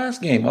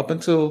game up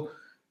until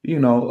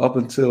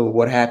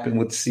what happened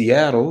with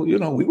Seattle.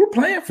 We were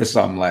playing for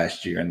something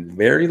last year in the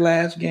very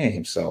last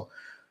game. So,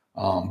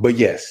 but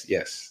yes,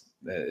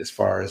 as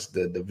far as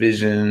the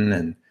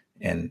division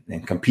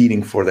and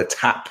competing for the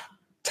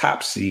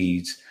top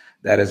seeds,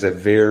 that is a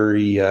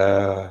very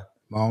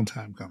long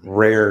time coming.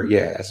 Rare,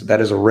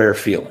 that is a rare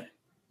feeling.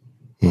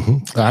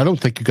 Mm-hmm. I don't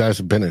think you guys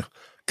have been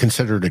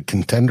considered a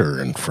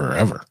contender in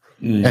forever.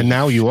 And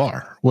now you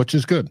are, which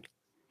is good.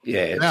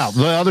 Yeah. Now,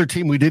 the other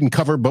team we didn't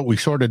cover, but we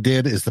sort of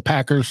did, is the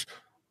Packers.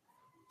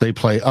 They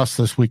play us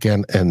this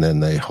weekend, and then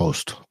they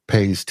host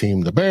Pay's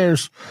team, the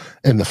Bears,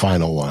 in the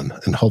final one.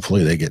 And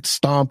hopefully they get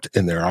stomped,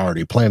 and they're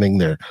already planning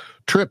their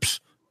trips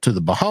to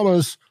the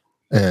Bahamas,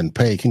 and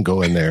Pay can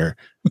go in there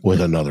with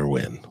another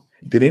win.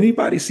 Did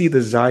anybody see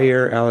the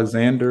Zaire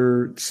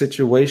Alexander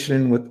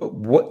situation? With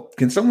what?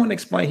 Can someone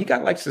explain? He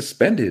got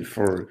suspended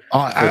for.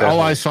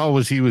 All I saw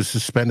was he was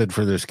suspended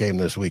for this game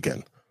this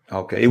weekend.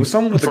 Okay, it was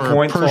someone with a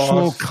coin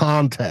personal toss.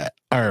 contact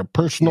or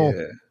personal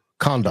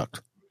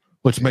conduct,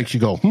 which makes you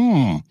go,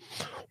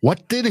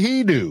 what did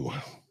he do?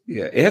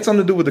 Yeah, it had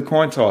something to do with the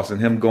coin toss and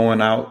him going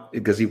out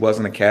because he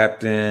wasn't a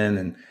captain,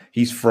 and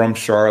he's from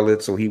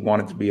Charlotte, so he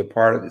wanted to be a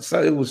part of it.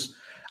 So it was.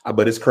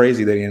 But it's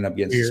crazy that he ended up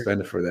getting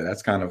suspended for that.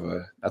 That's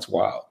that's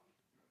wild.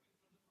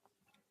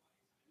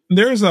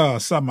 There's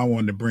something I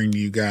wanted to bring to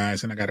you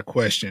guys, and I got a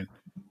question.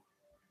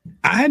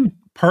 I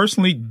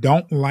personally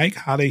don't like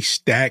how they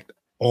stacked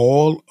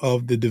all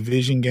of the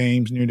division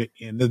games near the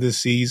end of the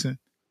season.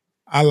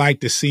 I like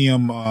to see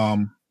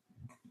them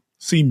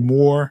see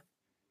more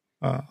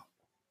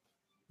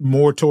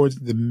towards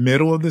the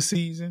middle of the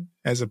season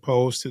as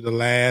opposed to the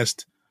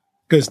last.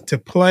 Because to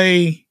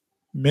play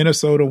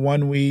Minnesota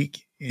one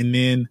week and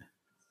then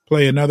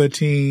play another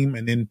team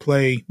and then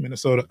play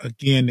Minnesota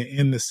again to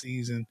end the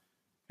season,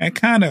 and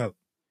I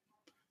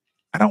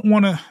don't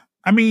want to,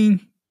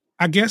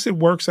 I guess it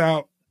works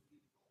out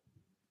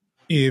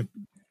I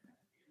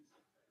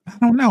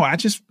don't know. I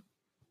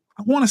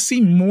want to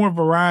see more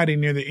variety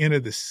near the end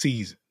of the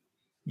season,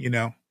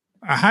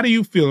 How do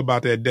you feel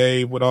about that,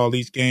 Dave, with all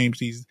these games,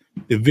 these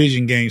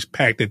division games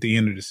packed at the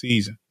end of the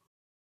season?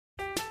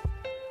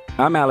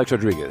 I'm Alex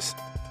Rodriguez.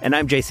 And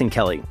I'm Jason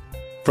Kelly.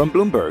 From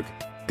Bloomberg,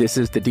 this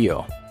is The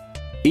Deal.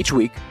 Each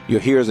week,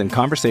 you'll hear us in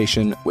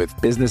conversation with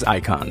business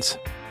icons.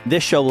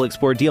 This show will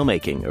explore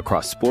deal-making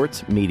across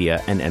sports,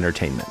 media, and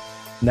entertainment.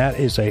 That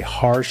is a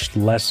harsh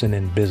lesson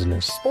in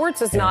business.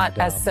 Sports is not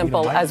as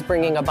simple as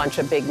bringing a bunch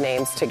of big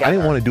names together. I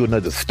didn't want to do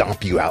another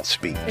stomp you out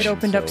speech. It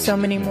opened up so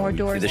many more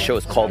doors. The show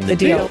is called The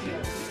Deal.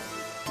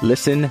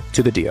 Listen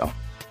to The Deal.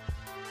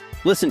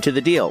 Listen to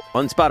The Deal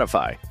on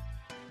Spotify.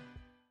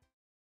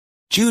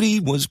 Judy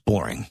was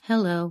boring.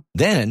 Hello.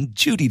 Then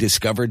Judy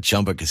discovered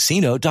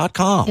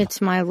ChumbaCasino.com. It's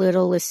my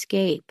little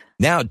escape.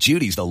 Now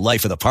Judy's the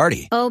life of the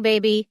party. Oh,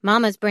 baby,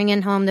 mama's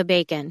bringing home the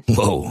bacon.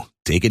 Whoa,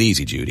 take it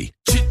easy, Judy.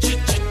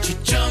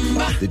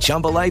 The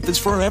Chumba life is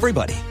for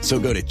everybody. So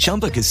go to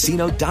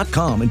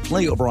ChumbaCasino.com and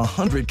play over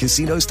 100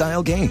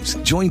 casino-style games.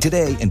 Join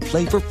today and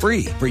play for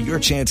free for your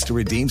chance to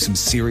redeem some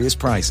serious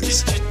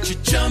prizes.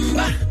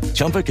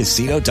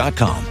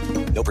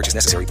 ChumbaCasino.com. No purchase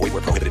necessary. Void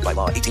where prohibited by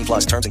law. 18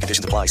 plus terms and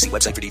conditions apply. See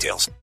website for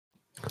details.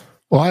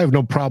 Well, I have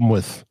no problem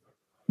with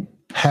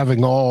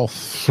having all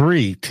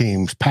three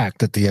teams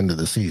packed at the end of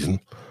the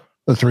season,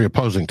 the three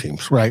opposing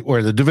teams, right?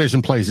 Where the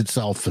division plays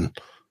itself in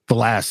the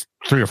last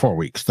 3 or 4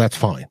 weeks. That's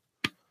fine.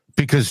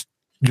 Because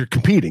you're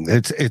competing.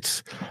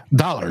 It's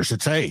dollars.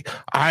 It's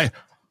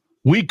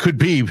we could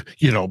be,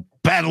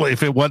 battling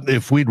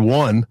if we'd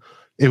won,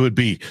 it would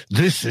be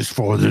this is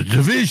for the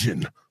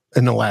division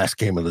in the last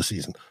game of the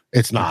season.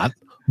 It's not,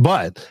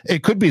 but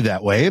it could be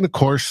that way. And of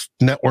course,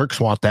 networks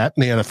want that,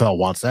 and the NFL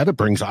wants that. It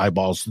brings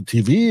eyeballs to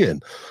TV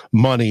and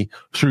money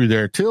through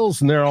their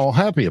tills, and they're all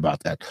happy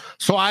about that.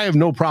 So I have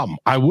no problem.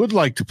 I would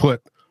like to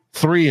put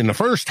 3 in the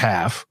first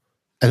half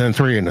and then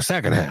 3 in the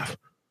second half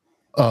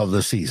of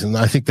the season.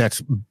 I think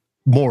that's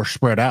more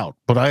spread out,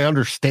 but I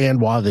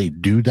understand why they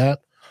do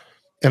that.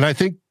 And I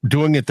think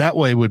doing it that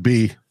way would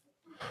be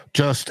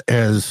just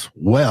as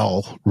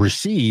well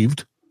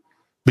received,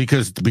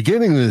 because at the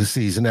beginning of the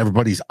season,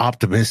 everybody's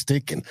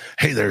optimistic and,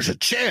 hey, there's a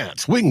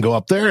chance we can go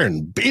up there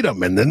and beat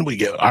them. And then we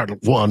get our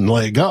one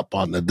leg up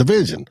on the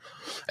division,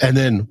 and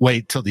then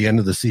wait till the end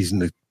of the season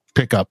to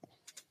pick up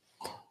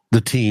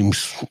the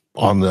teams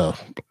on the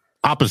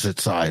opposite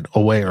side,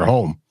 away or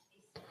home.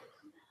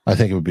 I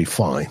think it would be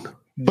fine,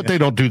 but they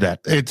don't do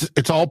that.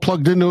 It's all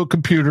plugged into a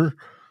computer.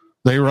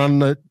 They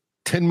run it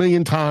 10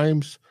 million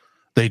times.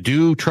 They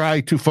do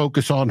try to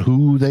focus on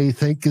who they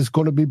think is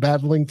going to be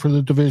battling for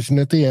the division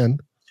at the end.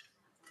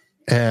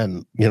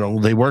 And,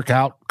 they work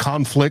out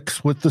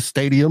conflicts with the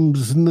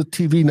stadiums and the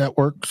TV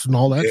networks and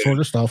all that sort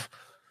of stuff.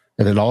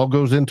 And it all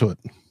goes into it.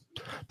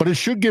 But it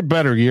should get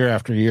better year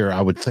after year,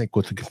 I would think,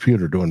 with the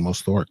computer doing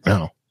most of the work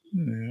now.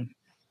 Yeah.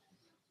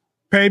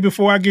 Pay,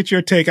 before I get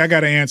your take, I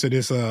got to answer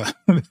this. I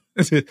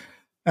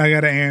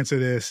got to answer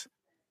this.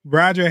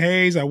 Roger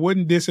Hayes, I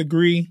wouldn't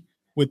disagree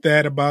with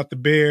that about the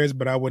Bears,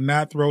 but I would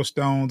not throw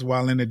stones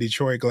while in the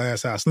Detroit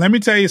glass house. Let me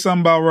tell you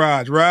something about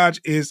Raj. Raj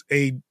is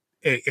a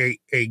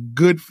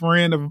good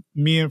friend of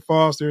me and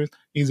Foster's.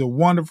 He's a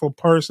wonderful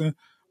person,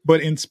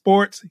 but in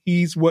sports,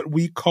 he's what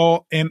we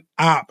call an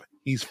op.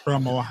 He's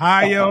from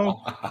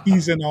Ohio.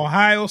 He's an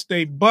Ohio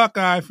State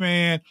Buckeye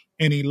fan,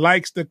 and he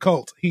likes the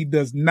Colts. He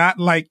does not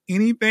like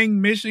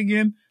anything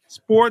Michigan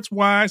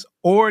sports-wise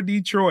or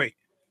Detroit.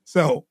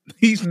 So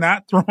he's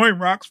not throwing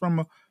rocks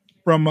from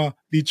a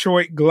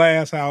Detroit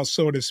glass house,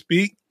 so to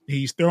speak.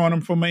 He's throwing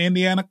them from an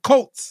Indiana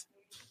Colts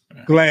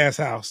glass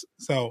house.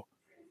 So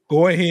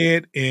go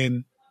ahead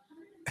and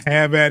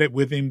have at it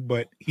with him,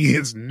 but he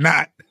is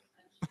not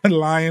a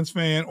Lions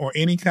fan or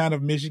any kind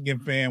of Michigan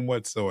fan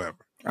whatsoever.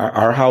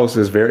 Our house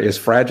is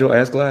fragile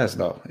as glass,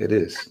 though. It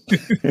is.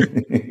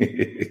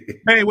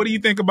 Hey, what do you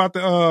think about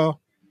the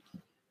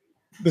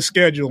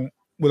schedule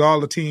with all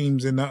the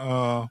teams and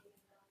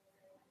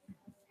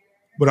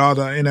with all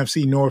the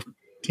NFC North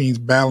teams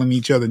battling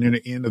each other near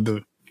the end of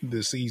the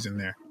season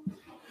there?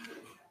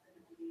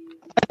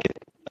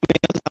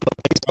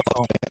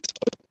 I'm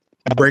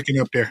breaking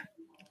up there.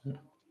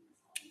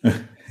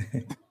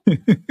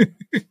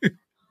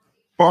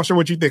 Foster,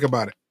 what you think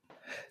about it?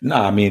 No,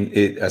 I mean,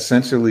 it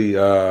essentially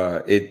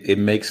it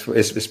makes,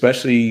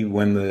 especially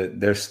when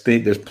there's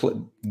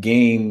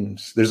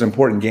games, there's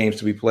important games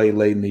to be played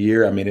late in the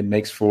year. I mean, it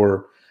makes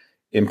for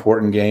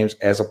important games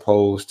as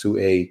opposed to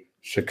a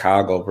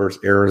Chicago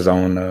versus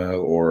Arizona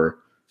or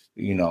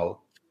it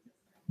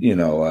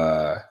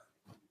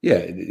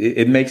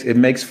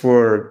makes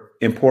for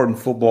important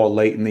football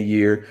late in the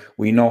year.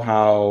 We know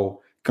how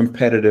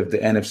competitive the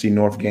NFC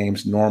North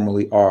games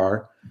normally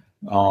are.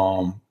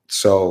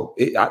 So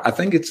I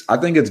think it's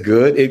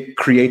good. It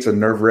creates a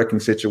nerve-wracking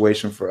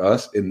situation for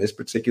us in this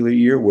particular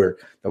year where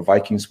the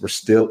Vikings were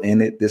still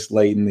in it this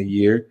late in the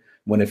year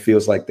when it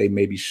feels like they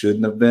maybe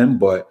shouldn't have been.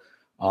 But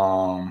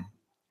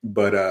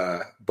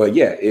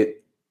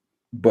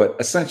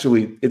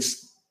essentially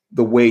it's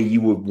the way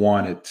you would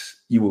want it.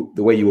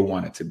 The way you would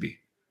want it to be.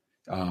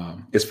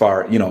 As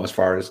far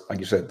as like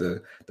you said,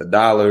 the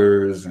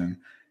dollars and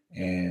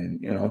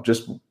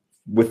just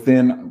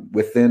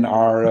within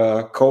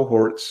our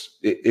cohorts,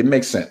 it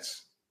makes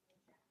sense.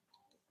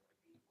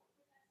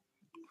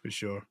 For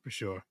sure.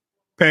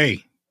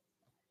 Pay.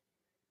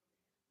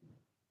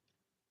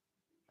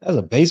 As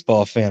a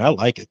baseball fan, I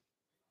like it.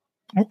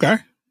 Okay.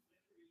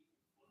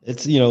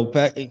 It's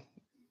play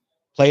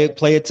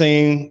a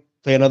team,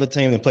 play another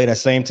team, and play that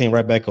same team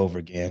right back over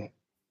again.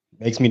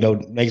 Makes me no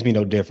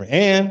different.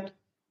 And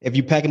if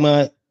you pack them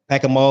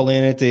all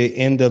in at the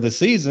end of the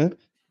season,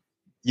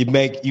 you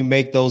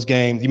make those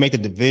games, you make the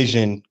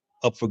division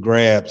up for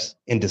grabs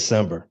in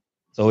December.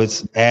 So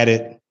it's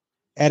added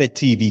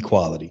TV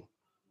quality,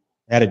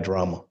 added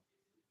drama.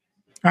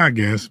 I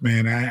guess,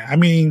 man.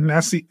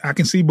 I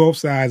can see both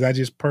sides. I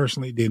just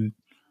personally didn't.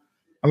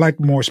 I like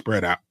more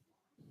spread out.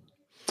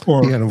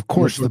 And of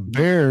course, the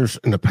Bears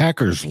and the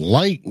Packers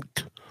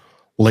liked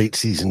late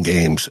season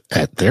games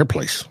at their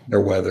place.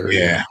 Their weather.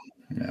 Yeah.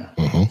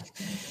 Mm-hmm.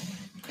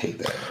 Hate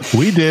that.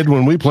 We did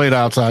when we played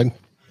outside.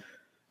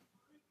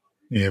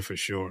 Yeah, for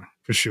sure.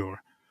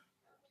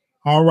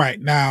 All right,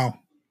 now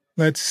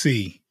let's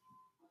see.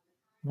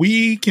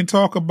 We can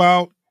talk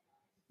about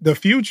the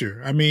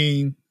future. I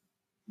mean,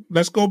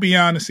 let's go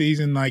beyond the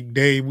season, like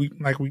Dave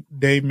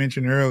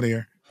mentioned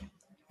earlier,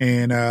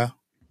 and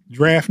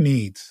draft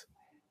needs.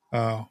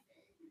 I'll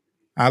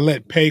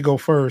let Pay go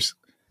first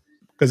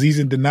because he's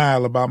in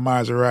denial about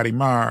Maserati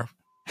Marv.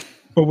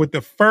 But with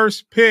the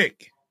first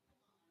pick,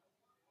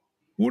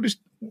 what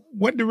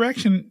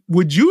direction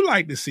would you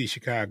like to see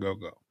Chicago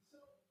go?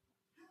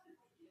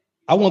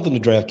 I want them to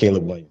draft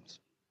Caleb Williams.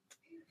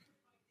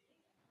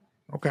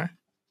 Okay.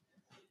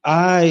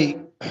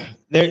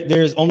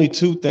 There's only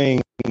two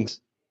things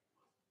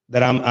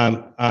that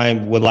I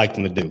would like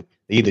them to do.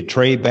 They either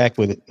trade back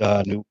with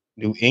New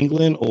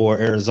England or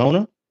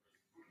Arizona,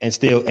 and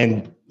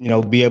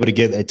be able to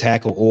get a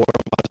tackle or one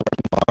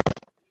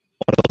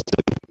of those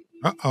two.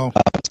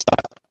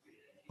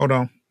 Hold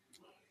on.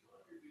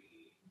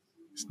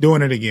 It's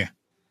doing it again.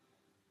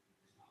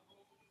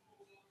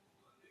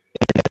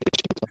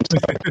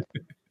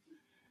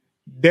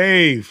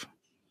 Dave.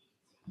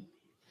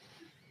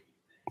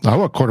 I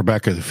want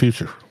quarterback of the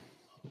future.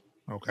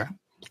 Okay.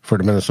 For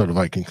the Minnesota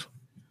Vikings.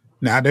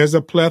 Now there's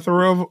a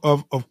plethora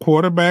of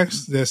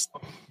quarterbacks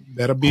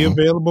that'll be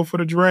available for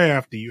the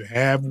draft. Do you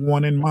have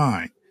one in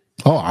mind?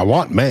 Oh, I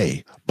want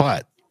May,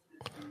 but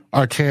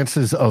our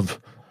chances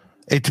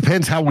it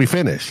depends how we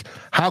finish.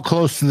 How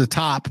close to the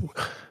top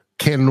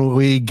can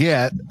we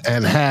get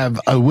and have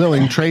a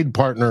willing trade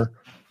partner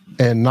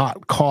and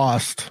not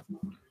cost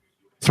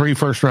 3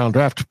 first-round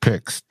draft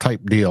picks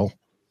type deal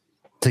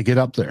to get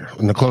up there.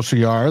 And the closer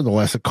you are, the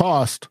less it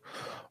costs.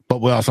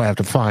 But we also have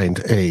to find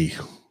a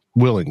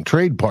willing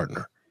trade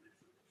partner.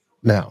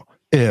 Now,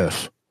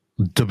 if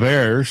the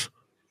Bears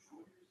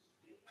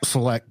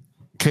select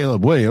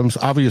Caleb Williams,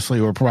 obviously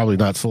we're probably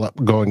not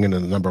going into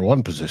the number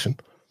 1 position,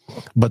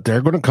 but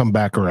they're going to come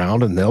back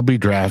around and they'll be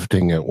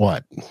drafting at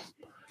what?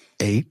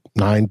 8,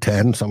 9,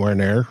 10, somewhere in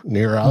there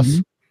near us.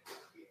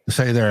 Mm-hmm.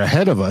 Say they're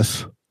ahead of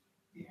us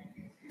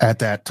at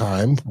that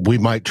time. We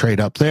might trade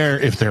up there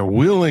if they're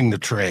willing to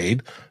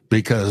trade,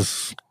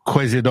 because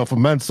Kwesi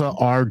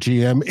Adofo-Mensah, our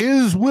GM,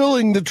 is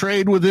willing to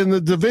trade within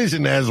the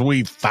division, as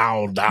we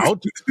found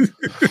out,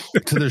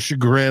 to the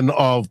chagrin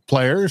of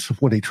players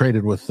when he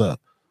traded with the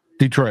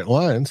Detroit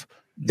Lions.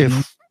 Mm-hmm.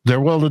 If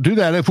they're willing to do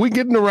that, if we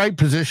get in the right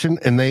position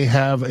and they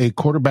have a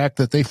quarterback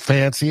that they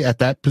fancy at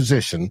that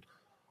position,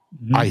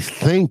 mm-hmm. I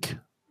think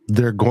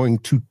they're going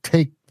to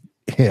take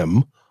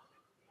him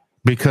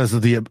because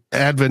of the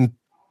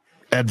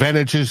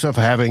advantages of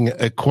having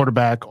a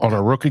quarterback on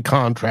a rookie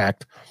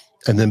contract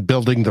and then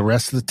building the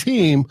rest of the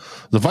team.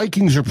 The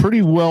Vikings are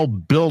pretty well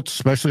built,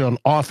 especially on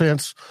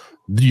offense.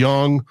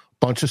 Young,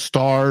 bunch of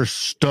stars,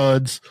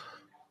 studs.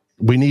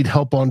 We need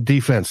help on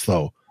defense,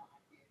 though.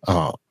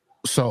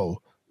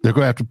 So they're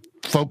going to have to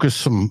focus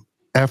some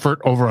effort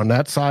over on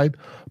that side.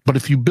 But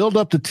if you build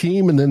up the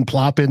team and then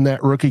plop in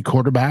that rookie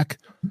quarterback,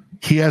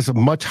 he has a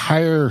much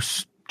higher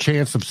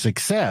chance of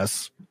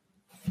success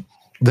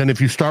than if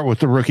you start with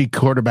the rookie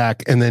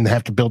quarterback and then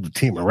have to build a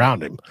team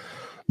around him.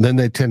 Then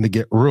they tend to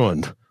get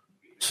ruined.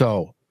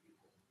 So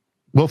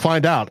we'll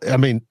find out. I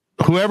mean,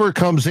 whoever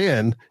comes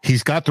in,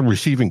 he's got the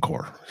receiving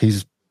core.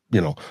 He's,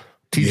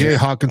 TJ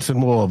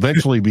Hawkinson will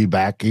eventually be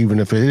back, even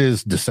if it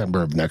is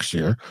December of next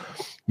year.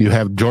 You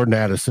have Jordan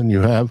Addison.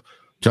 You have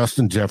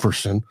Justin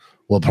Jefferson.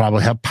 We'll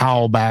probably have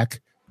Powell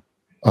back.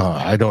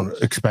 I don't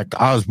expect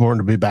Osborne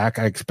to be back.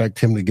 I expect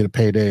him to get a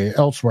payday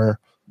elsewhere.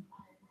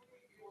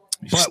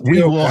 But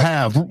we will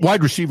have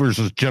wide receivers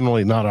is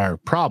generally not our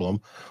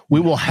problem. We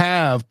will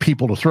have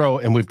people to throw,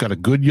 and we've got a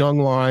good young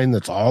line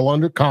that's all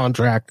under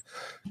contract,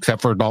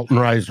 except for Dalton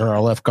Risner,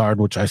 our left guard,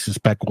 which I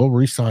suspect will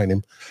re-sign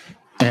him.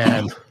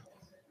 And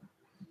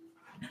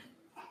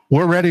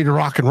we're ready to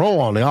rock and roll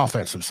on the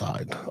offensive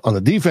side. On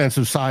the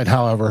defensive side,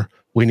 however,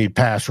 we need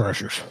pass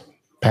rushers,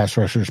 and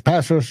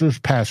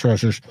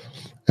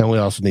we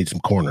also need some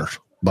corners.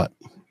 But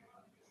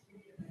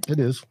it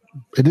is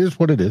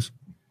what it is.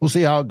 We'll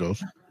see how it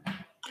goes.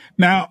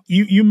 Now,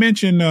 you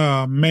mentioned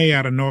May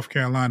out of North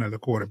Carolina, the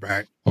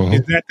quarterback. Mm-hmm.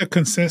 Is that the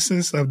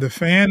consensus of the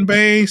fan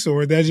base,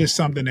 or is that just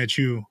something that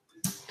you...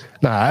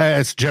 Nah,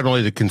 it's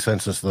generally the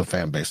consensus of the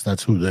fan base.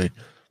 That's who the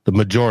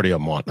majority of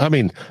them want. I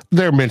mean,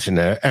 they're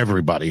mentioning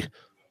everybody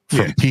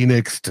from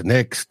Penix to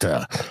Nix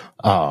to,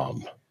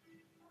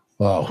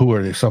 who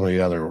are some of the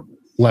other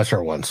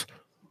lesser ones?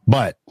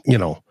 But,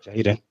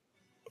 Jaden.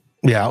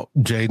 Yeah,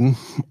 Jaden.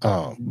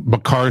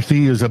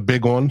 McCarthy is a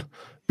big one,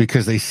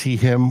 because they see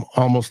him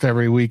almost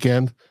every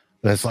weekend.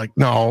 And it's like,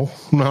 no.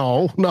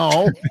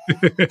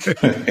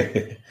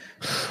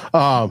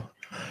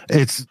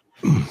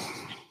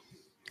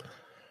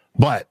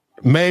 But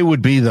May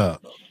would be the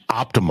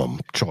optimum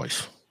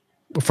choice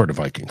for the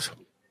Vikings.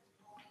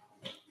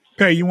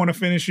 Pay, you want to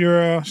finish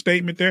your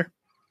statement there?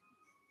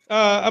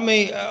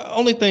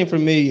 Only thing for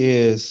me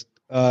is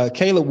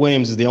Caleb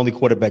Williams is the only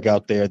quarterback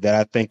out there that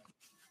I think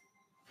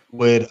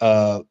would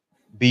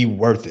be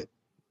worth it.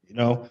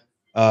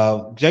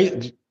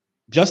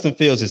 Justin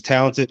Fields is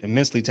talented,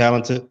 immensely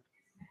talented,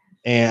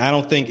 and I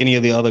don't think any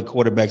of the other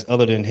quarterbacks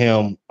other than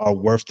him are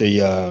worth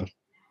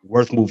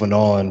moving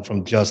on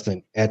from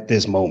Justin at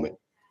this moment.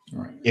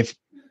 Right.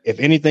 If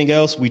anything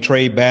else, we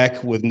trade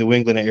back with New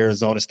England and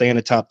Arizona, stay in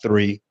the top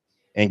 3,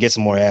 and get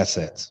some more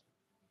assets.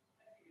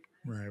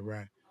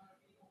 Right.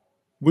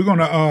 We're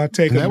gonna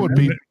take that would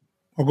be.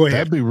 Oh, go ahead.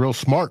 That'd be real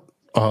smart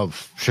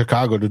of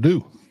Chicago to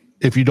do.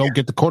 If you don't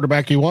get the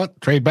quarterback you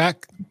want, trade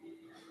back.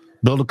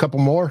 Build a couple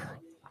more.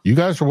 You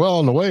guys are well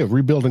on the way of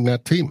rebuilding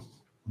that team.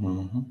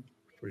 Mm-hmm.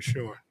 For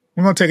sure.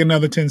 We're going to take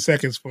another 10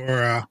 seconds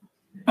for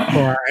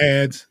our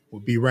ads.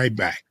 We'll be right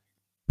back.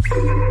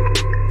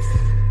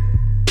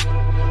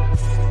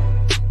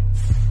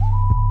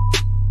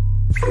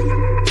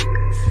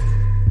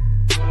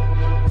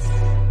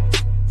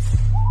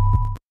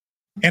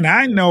 And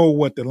I know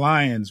what the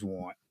Lions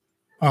want,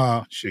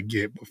 should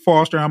get. But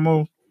Foster, I'm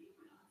going to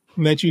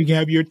let you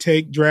have your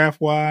take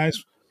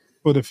draft-wise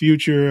for the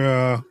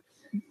future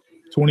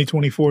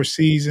 2024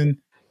 season,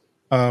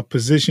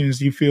 positions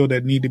you feel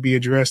that need to be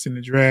addressed in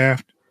the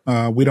draft.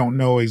 We don't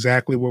know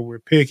exactly what we're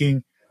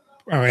picking.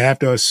 I have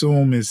to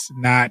assume it's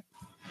not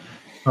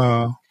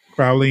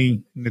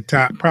probably in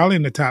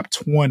the top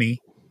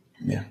 20.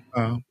 Yeah.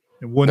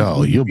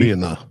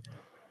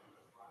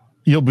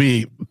 You'll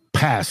be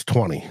past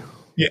 20.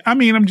 Yeah,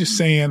 I'm just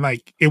saying,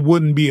 like, it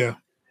wouldn't be a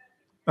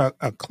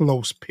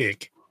close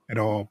pick at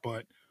all.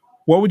 But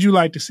what would you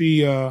like to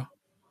see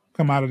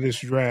come out of this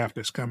draft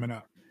that's coming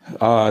up?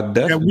 Definitely.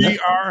 That we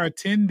are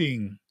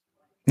attending.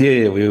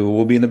 Yeah, we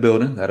will be in the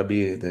building. That'll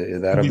be in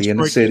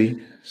the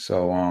city.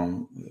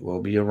 So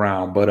we'll be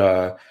around.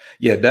 But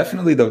yeah,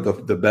 definitely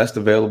the best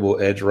available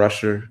edge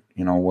rusher,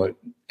 what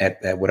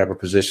at whatever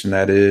position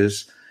that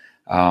is.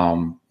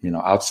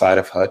 Outside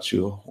of Hutch,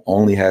 who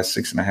only has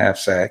 6.5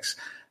 sacks.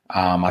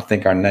 I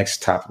think our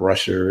next top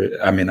rusher,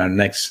 our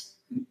next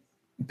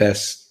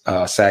best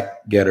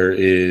sack getter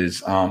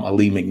is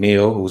Ali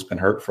McNeil, who's been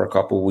hurt for a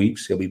couple of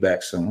weeks. He'll be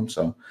back soon.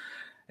 So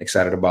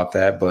excited about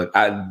that. But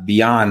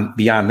beyond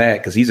that,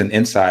 because he's an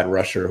inside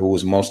rusher who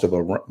was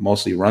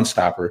mostly run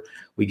stopper,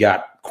 we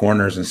got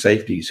corners and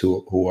safeties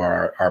who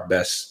are our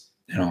best,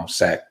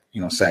 sack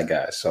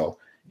guys. So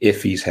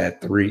if he's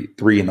had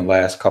three in the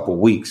last couple of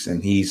weeks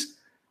and he's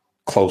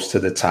close to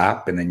the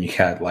top, and then you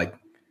got like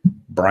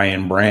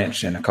Brian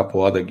Branch and a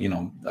couple other,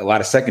 a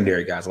lot of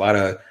secondary guys, a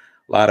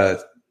lot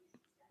of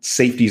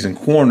safeties and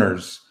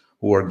corners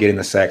who are getting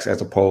the sacks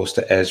as opposed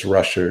to edge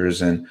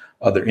rushers and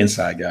other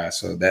inside guys.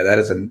 So that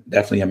is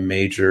definitely a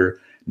major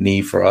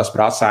need for us.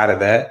 But outside of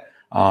that,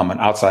 an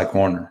outside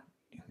corner,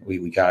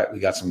 we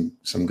got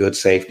some good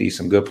safety,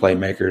 some good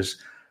playmakers,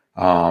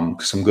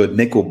 some good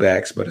nickel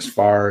backs. But as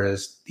far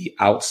as the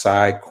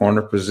outside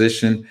corner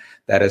position,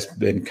 that has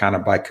been kind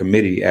of by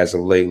committee as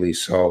of lately.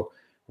 So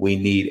we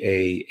need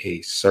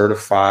a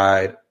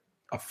certified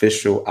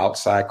official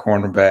outside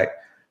cornerback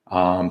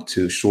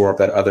to shore up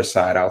that other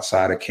side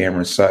outside of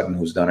Cameron Sutton,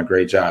 who's done a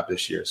great job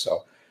this year.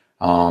 So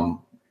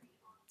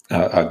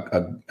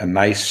a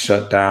nice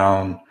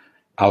shutdown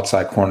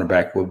outside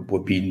cornerback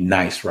would be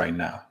nice right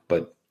now.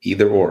 But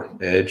either or,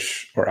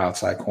 edge or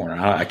outside corner.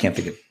 I can't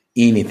think of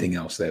anything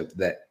else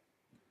that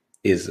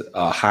is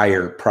a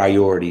higher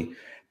priority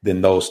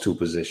than those two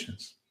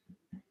positions.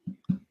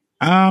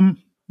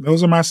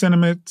 Those are my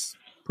sentiments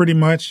pretty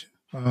much.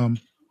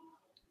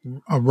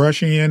 A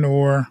rush in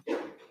or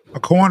a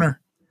corner.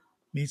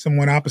 Need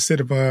someone opposite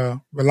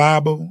of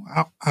reliable,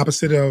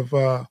 opposite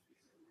of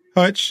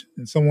Hutch,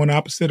 and someone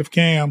opposite of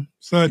Cam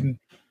Sutton.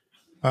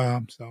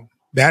 So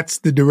that's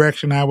the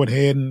direction I would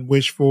head and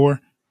wish for.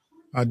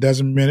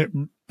 Doesn't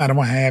mean I don't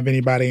have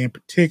anybody in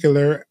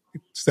particular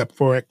except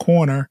for at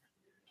corner.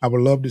 I would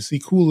love to see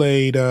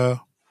Kool-Aid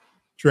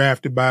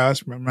drafted by us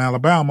from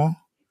Alabama.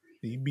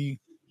 He'd be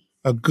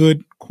a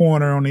good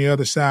corner on the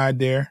other side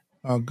there.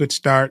 A good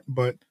start,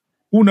 but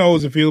who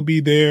knows if he'll be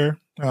there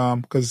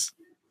because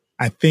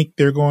I think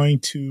they're going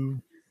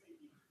to,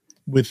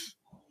 with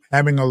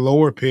having a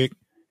lower pick,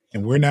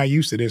 and we're not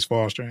used to this,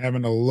 Foster,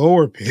 having a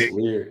lower pick. It's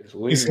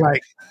weird. It's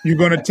like you're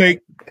going to take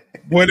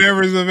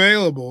whatever's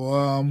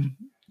available.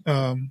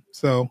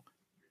 So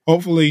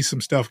hopefully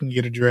some stuff can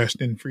get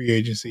addressed in free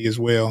agency as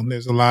well. And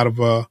there's a lot of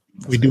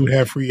we do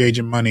have free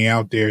agent money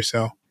out there,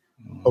 so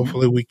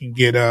hopefully we can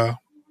get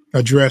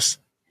address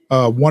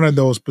one of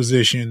those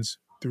positions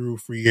through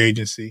free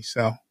agency.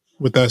 So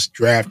with us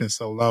drafting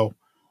so low,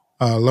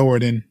 lower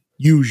than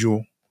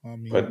usual.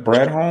 But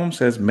Brad Holmes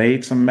has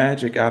made some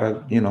magic out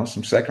of,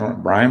 some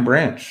second Brian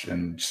Branch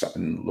and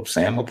Sam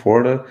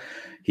Laporta.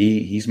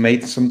 He's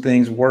made some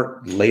things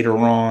work later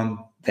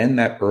on than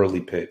that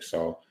early pick.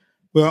 So,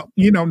 well,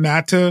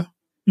 not to,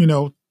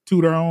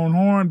 toot our own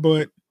horn,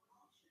 but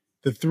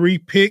the 3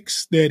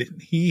 picks that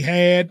he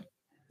had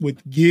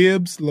with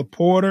Gibbs,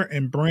 Laporta,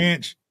 and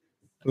Branch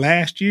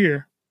last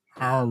year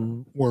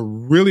were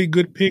really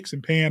good picks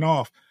and paying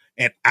off.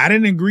 And I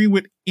didn't agree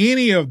with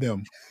any of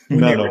them.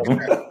 No.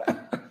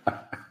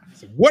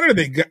 What are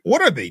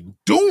they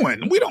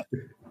doing? We don't.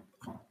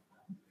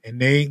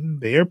 And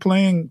they're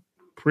playing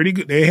pretty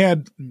good.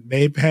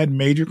 They've had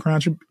major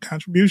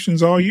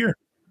contributions all year.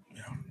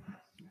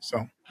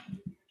 So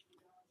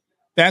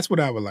that's what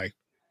I would like.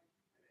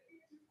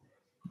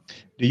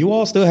 Do you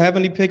all still have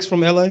any picks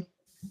from LA?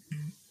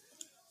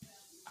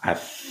 I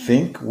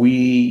think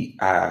we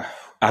have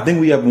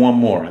one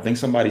more. I think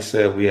somebody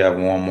said we have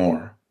one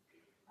more.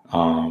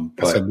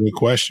 That's a good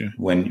question.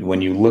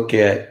 When you look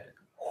at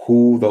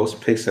who those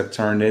picks have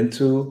turned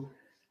into,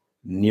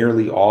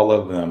 nearly all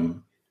of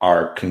them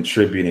are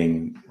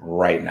contributing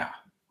right now,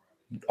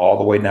 all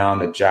the way down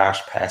to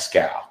Josh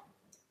Pascal,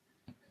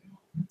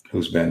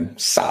 who's been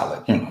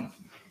solid.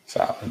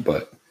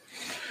 But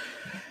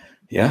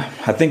yeah,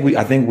 I think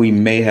we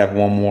may have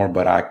one more,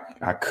 but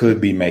I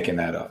could be making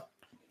that up.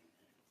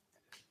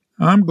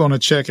 I'm going to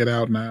check it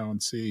out now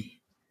and see.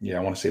 Yeah, I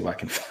want to see if I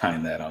can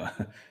find that on.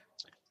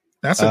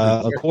 That's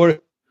a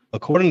good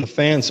according to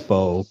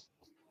Fanspo,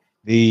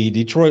 the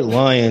Detroit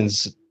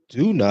Lions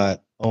do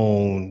not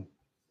own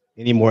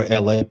any more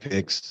LA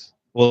picks,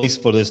 well, at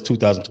least for this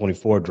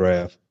 2024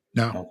 draft.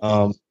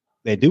 No.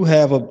 They do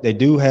have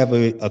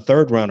a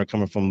third rounder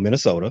coming from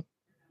Minnesota,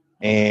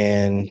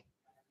 and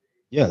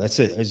yeah, that's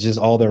it. It's just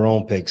all their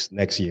own picks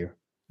next year.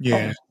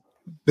 Yeah,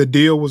 the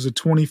deal was a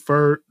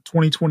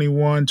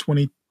 2021,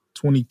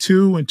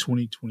 2022, and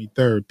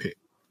 2023 pick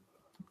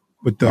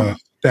with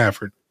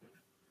Stafford.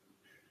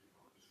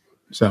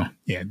 So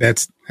yeah,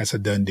 that's a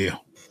done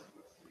deal.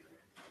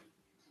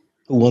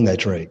 Who won that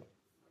trade?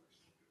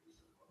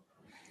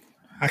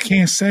 I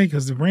can't say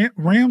because the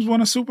Rams won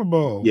a Super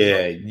Bowl.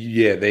 Yeah.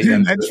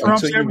 That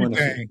trumps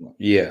everything.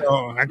 Yeah.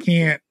 So I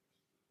can't.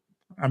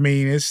 I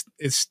mean, it's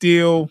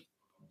still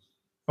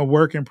a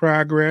work in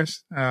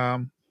progress.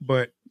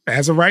 But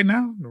as of right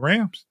now, the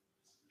Rams.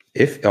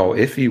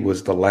 If he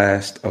was the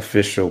last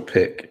official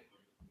pick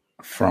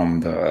from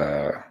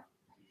the,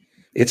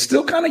 it's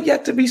still kind of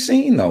yet to be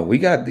seen though.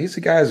 These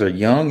guys are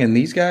young, and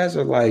these guys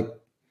are like,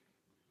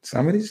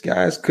 some of these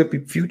guys could be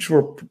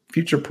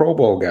future Pro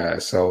Bowl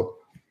guys. So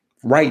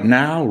right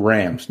now,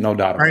 Rams, no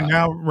doubt about it. Right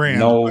now, Rams.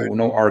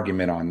 No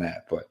argument on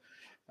that. But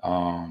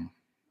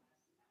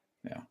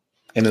yeah.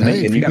 And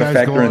then you got to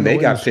factor in they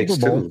got picks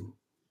too.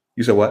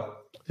 You said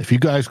what? If you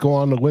guys go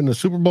on to win the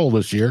Super Bowl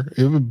this year,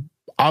 it would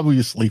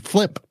obviously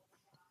flip.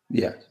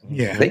 Yeah.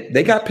 Yeah.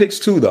 They got picks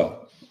too,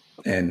 though.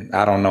 And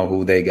I don't know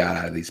who they got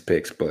out of these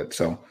picks, but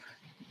so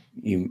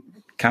you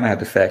kind of have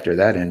to factor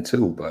that in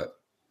too. But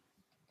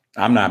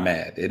I'm not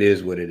mad. It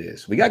is what it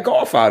is. We got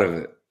golf out of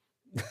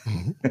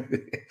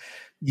it.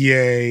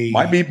 Yay.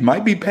 Might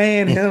be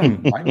paying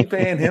him. Might be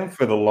paying him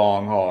for the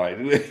long haul.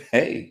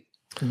 Hey.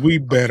 We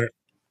better.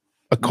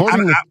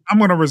 I'm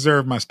going to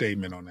reserve my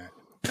statement on that.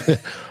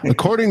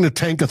 According to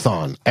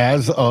Tankathon,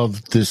 as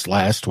of this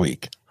last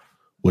week,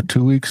 with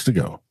 2 weeks to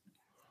go,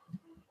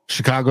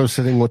 Chicago's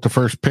sitting with the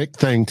first pick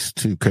thanks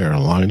to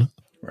Carolina.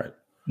 Right.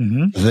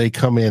 Mm-hmm. They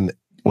come in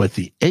with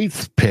the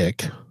 8th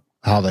pick,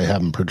 how they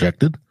have them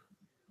projected.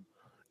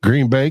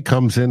 Green Bay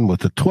comes in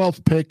with the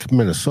 12th pick,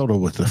 Minnesota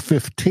with the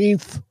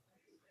 15th.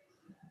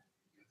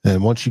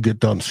 And once you get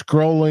done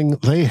scrolling,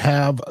 they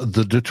have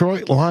the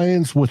Detroit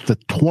Lions with the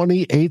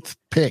 28th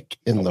pick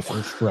in the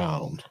first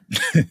round.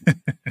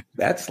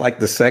 That's like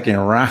the second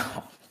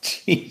round.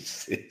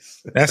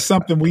 Jesus. That's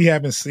something we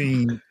haven't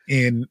seen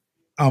in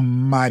a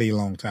mighty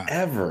long time.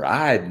 Ever.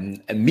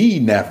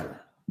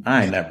 Never.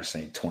 I ain't never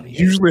seen 28.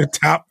 Usually a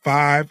top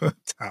five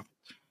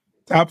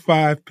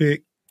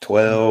pick.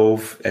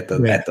 12 at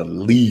the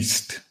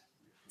least.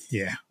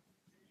 Yeah.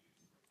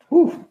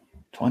 Whew.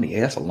 28,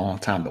 that's a long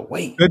time to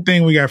wait. Good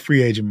thing we got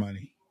free agent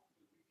money.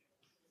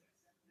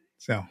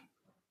 So,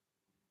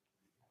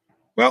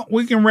 well,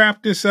 we can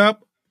wrap this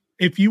up.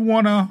 If you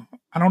want to,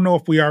 I don't know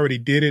if we already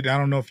did it. I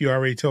don't know if you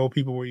already told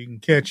people where you can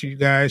catch you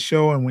guys'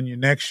 show and when your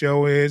next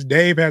show is.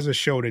 Dave has a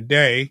show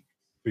today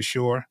for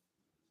sure.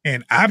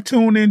 And I've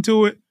tuned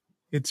into it.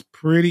 It's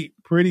pretty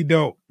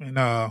dope.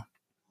 And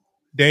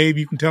Dave,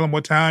 you can tell them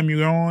what time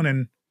you're on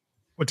and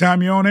what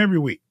time you're on every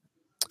week.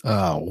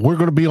 We're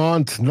going to be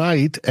on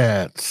tonight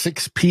at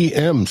 6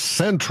 p.m.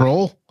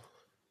 Central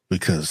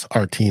because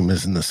our team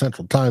is in the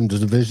Central Time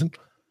Division.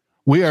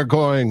 We are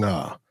going,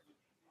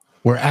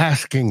 we're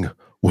asking,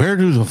 where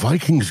do the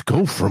Vikings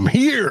go from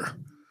here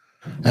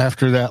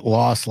after that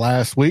loss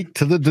last week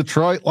to the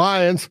Detroit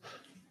Lions?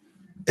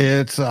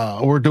 It's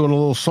we're doing a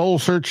little soul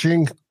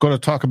searching, going to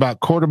talk about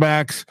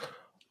quarterbacks,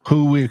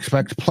 who we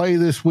expect to play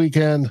this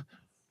weekend,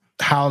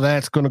 how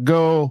that's going to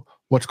go,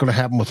 what's going to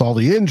happen with all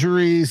the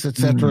injuries, et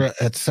cetera,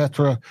 et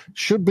cetera.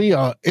 Should be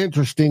an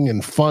interesting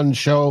and fun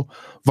show.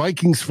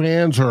 Vikings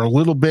fans are a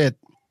little bit,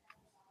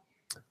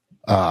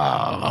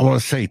 I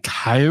want to say,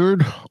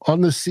 tired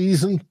on the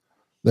season.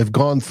 They've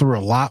gone through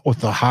a lot with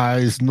the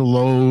highs and the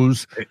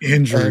lows.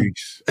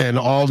 Injuries. And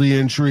all the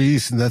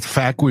injuries. And the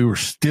fact we were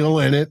still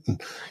in it.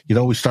 And,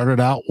 we started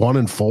out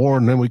 1-4,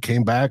 and then we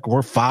came back.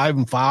 We're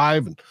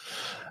 5-5.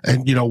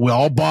 And we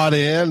all bought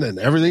in, and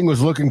everything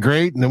was looking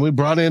great. And then we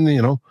brought in,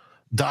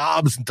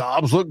 Dobbs.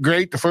 Dobbs looked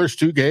great the first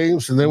 2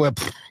 games, and they went,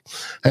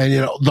 and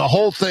the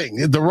whole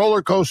thing, the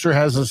roller coaster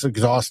has us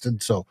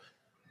exhausted. So,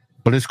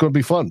 but it's going to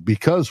be fun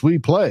because we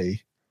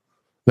play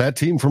that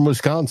team from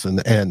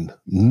Wisconsin, and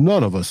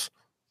none of us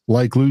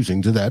like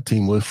losing to that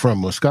team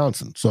from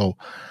Wisconsin. So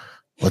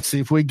let's see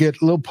if we get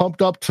a little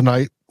pumped up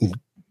tonight and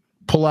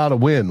pull out a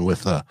win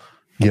with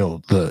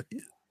the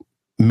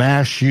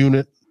MASH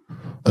unit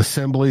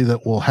assembly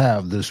that we'll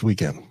have this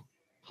weekend.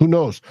 Who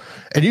knows?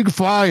 And you can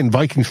find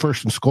Vikings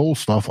First and Skol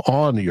stuff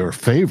on your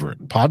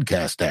favorite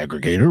podcast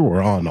aggregator.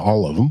 We're on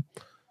all of them.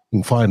 You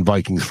can find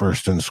Vikings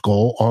First and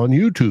Skol on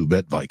YouTube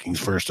at Vikings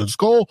First and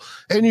Skol.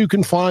 And you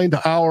can find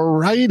our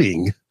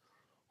writing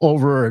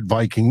over at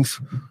Vikings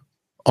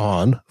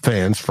on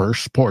Fans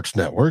First Sports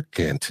Network.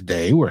 And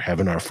today we're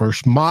having our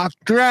first mock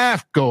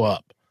draft go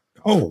up.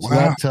 Oh, wow. So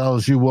that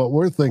tells you what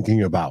we're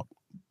thinking about.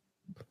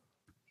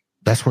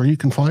 That's where you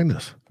can find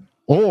us.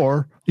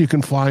 Or you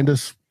can find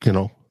us,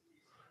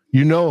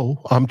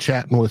 I'm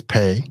chatting with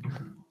Pay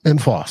and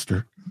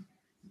Foster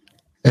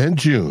and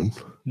June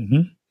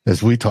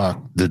as we talk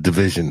the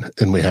division,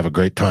 and we have a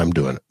great time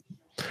doing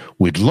it.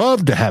 We'd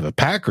love to have a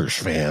Packers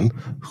fan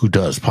who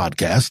does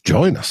podcasts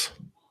join us.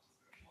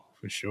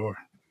 For sure.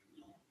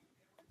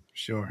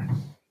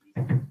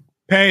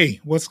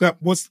 Pay, what's up?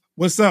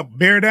 What's up?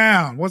 Bear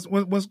down. What's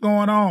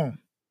going on?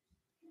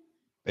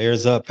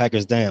 Bears up,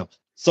 Packers down.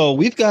 So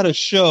we've got a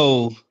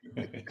show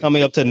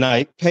coming up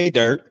tonight, Pay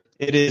Dirt.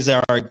 It is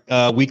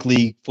our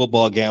weekly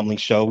football gambling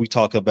show. We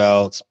talk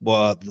about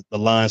the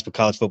lines for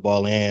college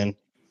football and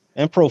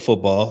pro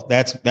football.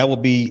 That will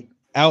be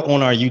out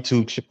on our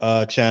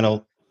YouTube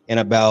channel in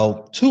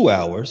about 2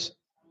 hours.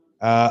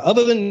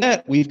 Other than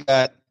that, we've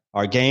got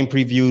our game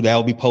preview that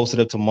will be posted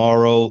up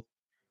tomorrow.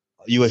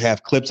 You would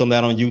have clips on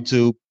that on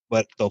YouTube,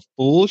 but the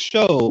full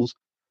shows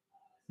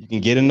you can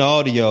get in the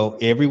audio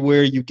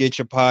everywhere you get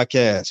your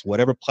podcasts,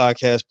 whatever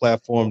podcast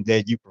platform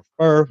that you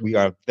prefer. We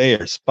are there: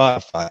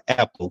 Spotify,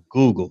 Apple,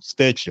 Google,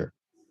 Stitcher,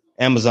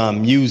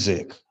 Amazon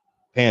Music,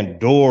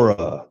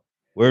 Pandora.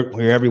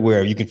 We're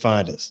everywhere. You can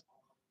find us.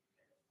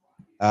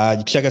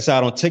 You check us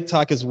out on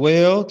TikTok as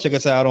well. Check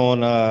us out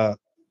on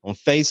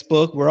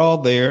Facebook. We're all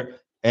there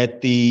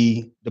at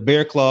the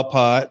Bear Claw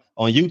Pod.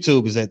 On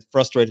YouTube is at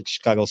Frustrated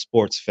Chicago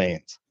Sports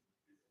Fans.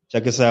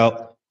 Check us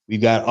out.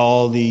 We've got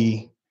all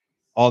the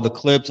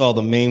clips, all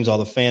the memes, all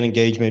the fan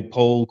engagement,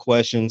 poll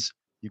questions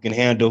you can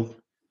handle.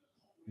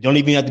 You don't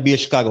even have to be a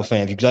Chicago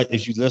fan.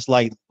 If you just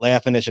like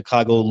laughing at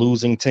Chicago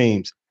losing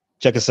teams,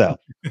 check us out.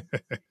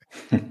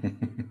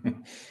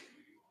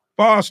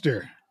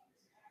 Foster.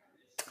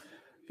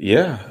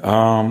 Yeah.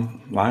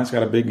 Lions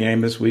got a big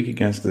game this week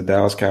against the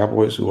Dallas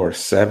Cowboys, who are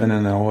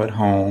 7-0 at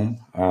home.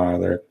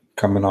 They're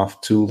coming off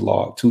two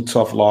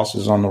tough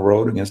losses on the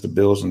road against the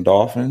Bills and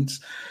Dolphins.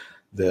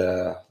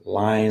 The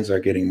Lions are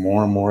getting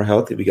more and more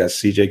healthy. We got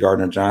C.J.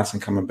 Gardner-Johnson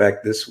coming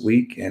back this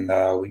week, and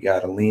we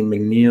got Aleem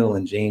McNeil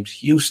and James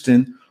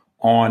Houston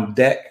on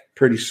deck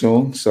pretty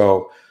soon.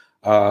 So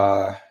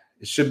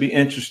it should be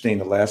interesting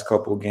the last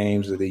couple of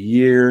games of the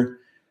year.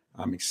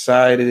 I'm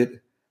excited.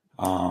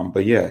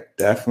 But yeah,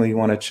 definitely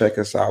want to check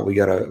us out. We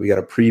got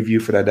a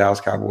preview for that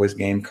Dallas Cowboys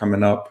game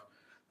coming up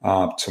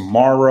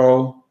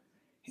tomorrow.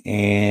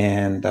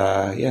 And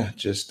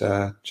just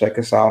check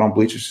us out on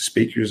Bleachers to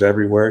Speakers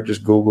everywhere.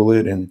 Just Google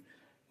it, and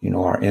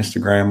our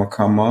Instagram will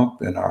come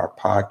up, and our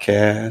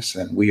podcast.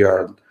 And we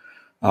are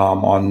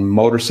on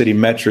Motor City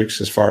Metrics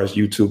as far as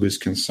YouTube is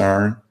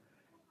concerned.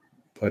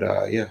 But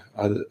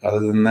other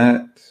than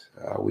that,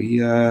 we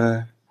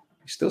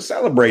still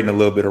celebrating a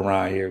little bit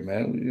around here,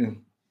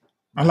 man.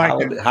 I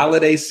like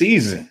holiday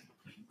season.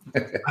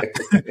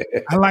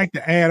 I like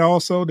to add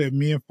also that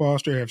me and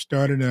Foster have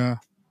started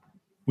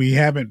we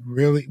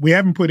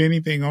haven't put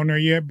anything on there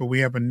yet, but we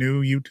have a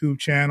new YouTube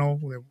channel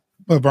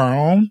of our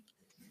own,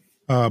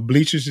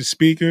 Bleachers to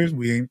Speakers.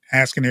 We're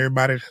asking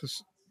everybody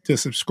to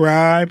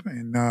subscribe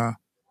and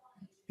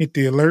hit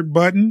the alert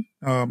button.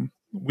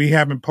 We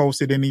haven't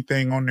posted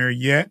anything on there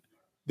yet.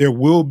 There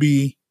will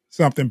be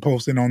something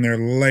posted on there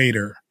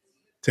later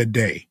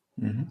today.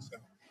 Mm-hmm. So.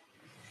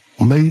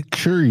 Make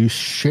sure you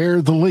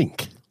share the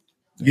link.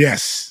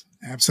 Yes,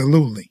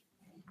 absolutely.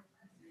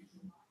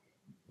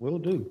 Will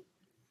do.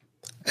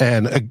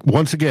 And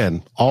once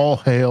again, all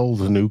hail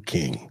the new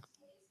king.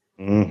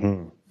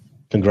 Mm-hmm.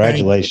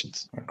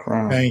 Congratulations.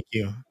 Thank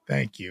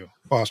you.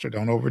 Foster,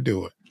 don't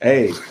overdo it.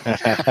 Hey,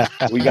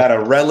 we got to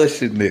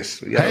relish in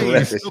this. We got to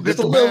relish just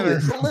a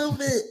little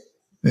bit.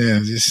 Yeah,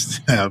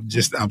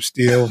 I'm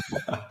still.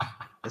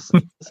 There's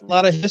a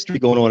lot of history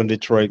going on in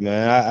Detroit,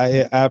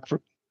 man.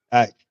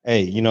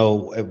 Hey,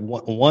 at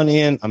one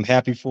end, I'm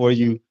happy for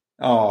you.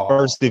 Oh,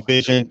 First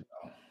division.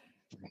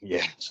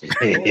 Yeah.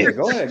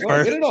 Go ahead.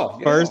 Get it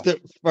off.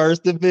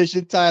 First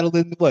division title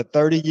in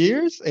 30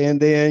 years? And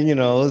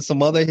then,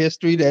 some other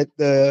history that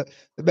the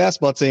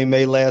basketball team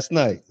made last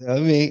night. I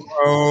mean,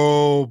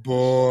 oh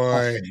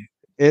boy.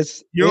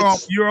 You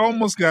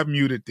almost got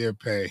muted there,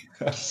 Pay.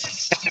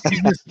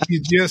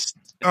 you just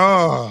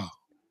I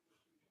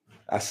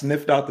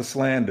sniffed out the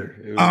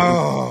slander.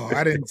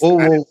 I didn't see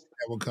that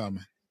one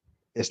coming.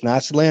 It's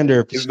not slander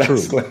if it's true.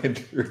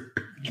 Slander.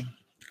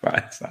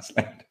 Right, it's not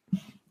slander.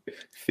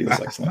 Feels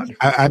like slander.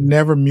 I've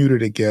never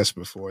muted a guest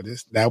before.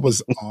 That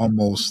was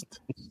almost.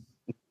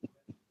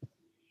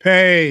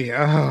 Pay.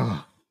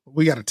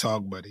 We got to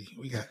talk, buddy.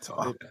 We got to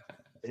talk.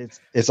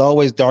 It's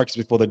always darkest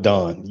before the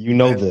dawn.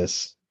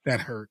 This. That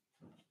hurt.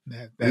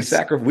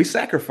 We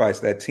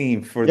sacrificed that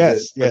team for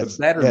the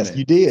betterment. Yes,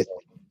 you did.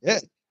 Yeah,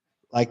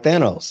 like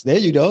Thanos. There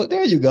you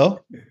go.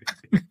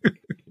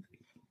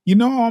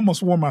 I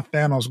almost wore my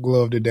Thanos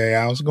glove today.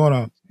 I was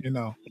gonna,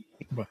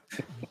 but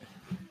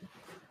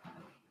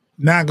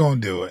not gonna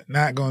do it.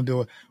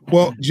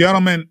 Well,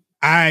 gentlemen,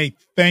 I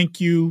thank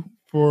you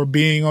for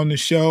being on the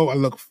show. I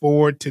look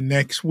forward to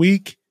next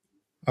week.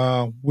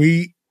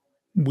 We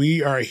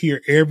are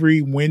here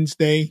every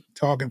Wednesday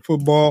talking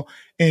football,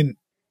 and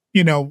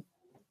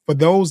for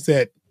those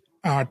that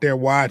are out there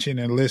watching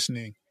and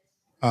listening,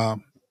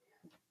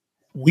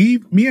 me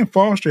and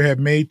Foster have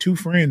made two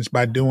friends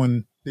by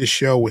doing this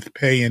show with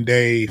Pay and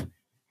Dave.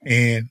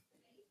 And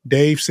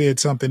Dave said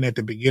something at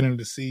the beginning of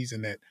the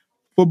season that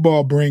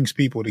football brings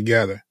people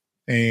together,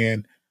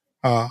 and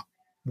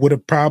would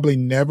have probably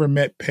never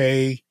met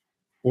Pay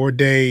or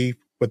Dave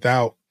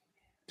without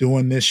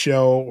doing this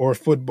show or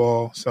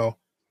football. So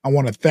I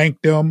want to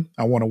thank them.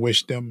 I want to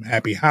wish them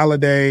happy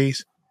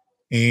holidays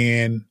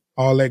and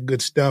all that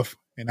good stuff.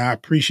 And I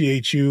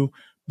appreciate you.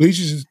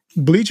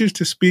 Bleachers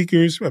to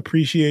Speakers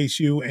appreciates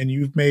you, and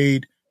you've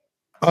made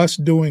us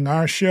doing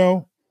our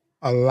show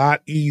a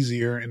lot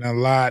easier and a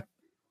lot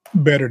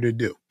better to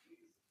do.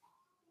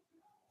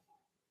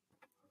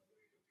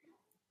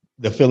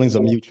 The feelings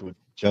are mutual,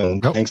 John.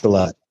 Thanks a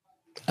lot.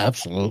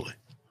 Absolutely.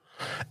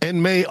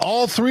 And may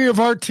all three of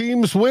our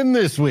teams win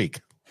this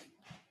week.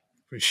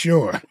 For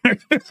sure.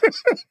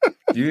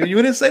 You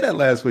didn't say that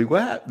last week.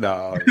 What?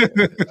 No.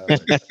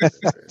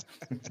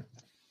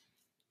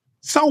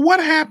 So what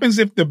happens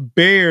if the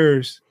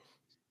Bears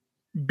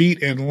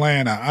beat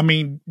Atlanta? I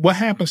mean, what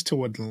happens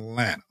to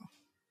Atlanta?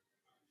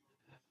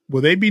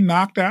 Will they be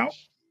knocked out?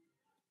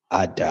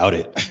 I doubt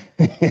it.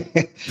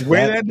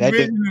 Where that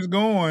division is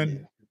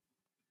going.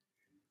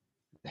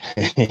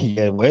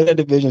 Yeah, where that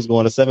division is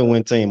going, a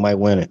 7-win team might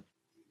win it.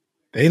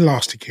 They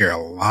lost to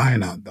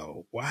Carolina,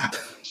 though. Wow.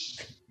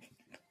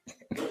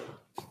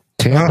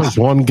 Tampa's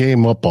one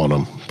game up on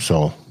them,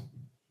 so.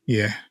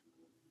 Yeah,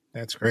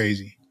 that's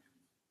crazy.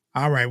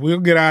 All right, we'll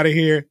get out of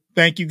here.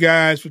 Thank you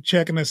guys for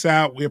checking us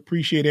out. We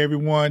appreciate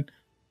everyone.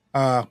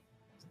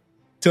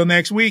 Till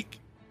next week.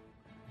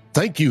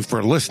 Thank you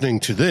for listening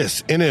to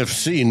this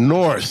NFC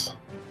North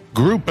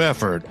group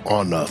effort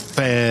on the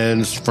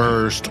Fans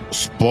First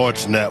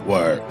Sports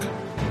Network.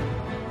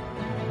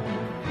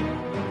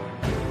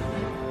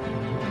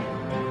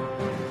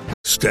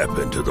 Step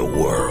into the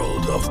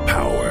world of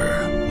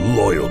power,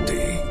 loyalty,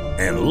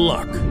 and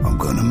luck. I'm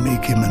going to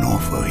make him an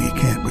offer he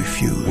can't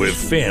refuse. With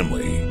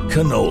family,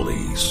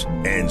 cannolis,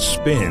 and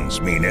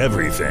spins mean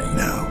everything.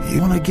 Now,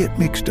 you want to get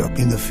mixed up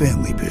in the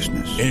family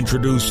business.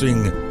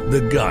 Introducing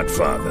The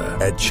Godfather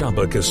at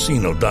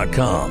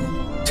ChumbaCasino.com.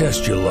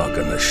 Test your luck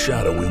in the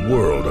shadowy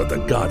world of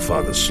The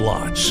Godfather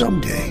slot.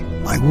 Someday,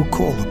 I will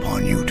call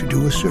upon you to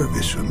do a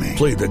service for me.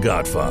 Play The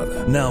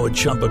Godfather, now at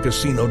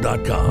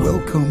ChumbaCasino.com.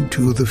 Welcome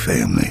to the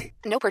family.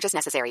 No purchase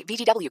necessary.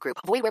 VGW Group.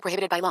 Void where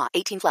prohibited by law.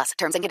 18+.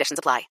 Terms and conditions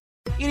apply.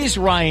 It is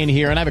Ryan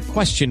here, and I have a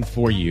question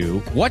for you.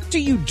 What do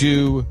you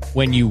do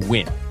when you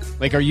win?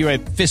 Like, are you a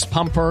fist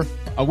pumper,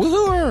 a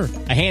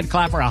woohooer, a hand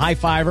clapper, a high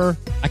fiver?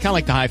 I kind of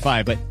like the high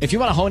five, but if you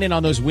want to hone in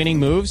on those winning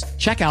moves,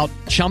 check out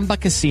Chumba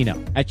Casino.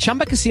 At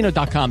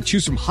ChumbaCasino.com,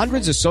 choose from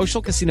hundreds of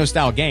social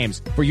casino-style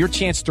games for your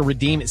chance to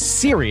redeem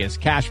serious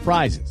cash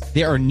prizes.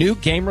 There are new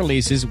game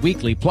releases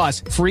weekly,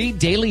 plus free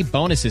daily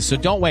bonuses, so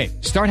don't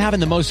wait. Start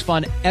having the most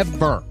fun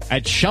ever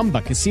at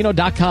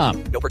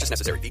ChumbaCasino.com. No purchase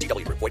necessary.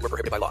 VGW Group. Void where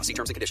prohibited by law. See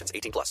terms and conditions.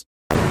 18+.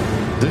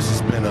 This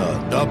has been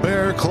a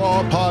Bear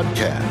Claw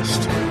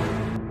podcast.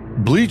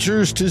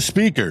 Bleachers to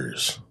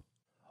Speakers,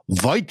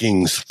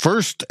 Vikings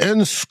First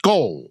and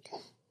Skol,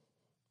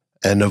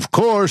 and of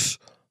course,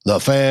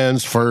 the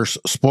Fans First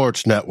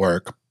Sports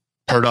Network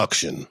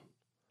production.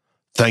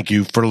 Thank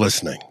you for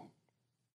listening.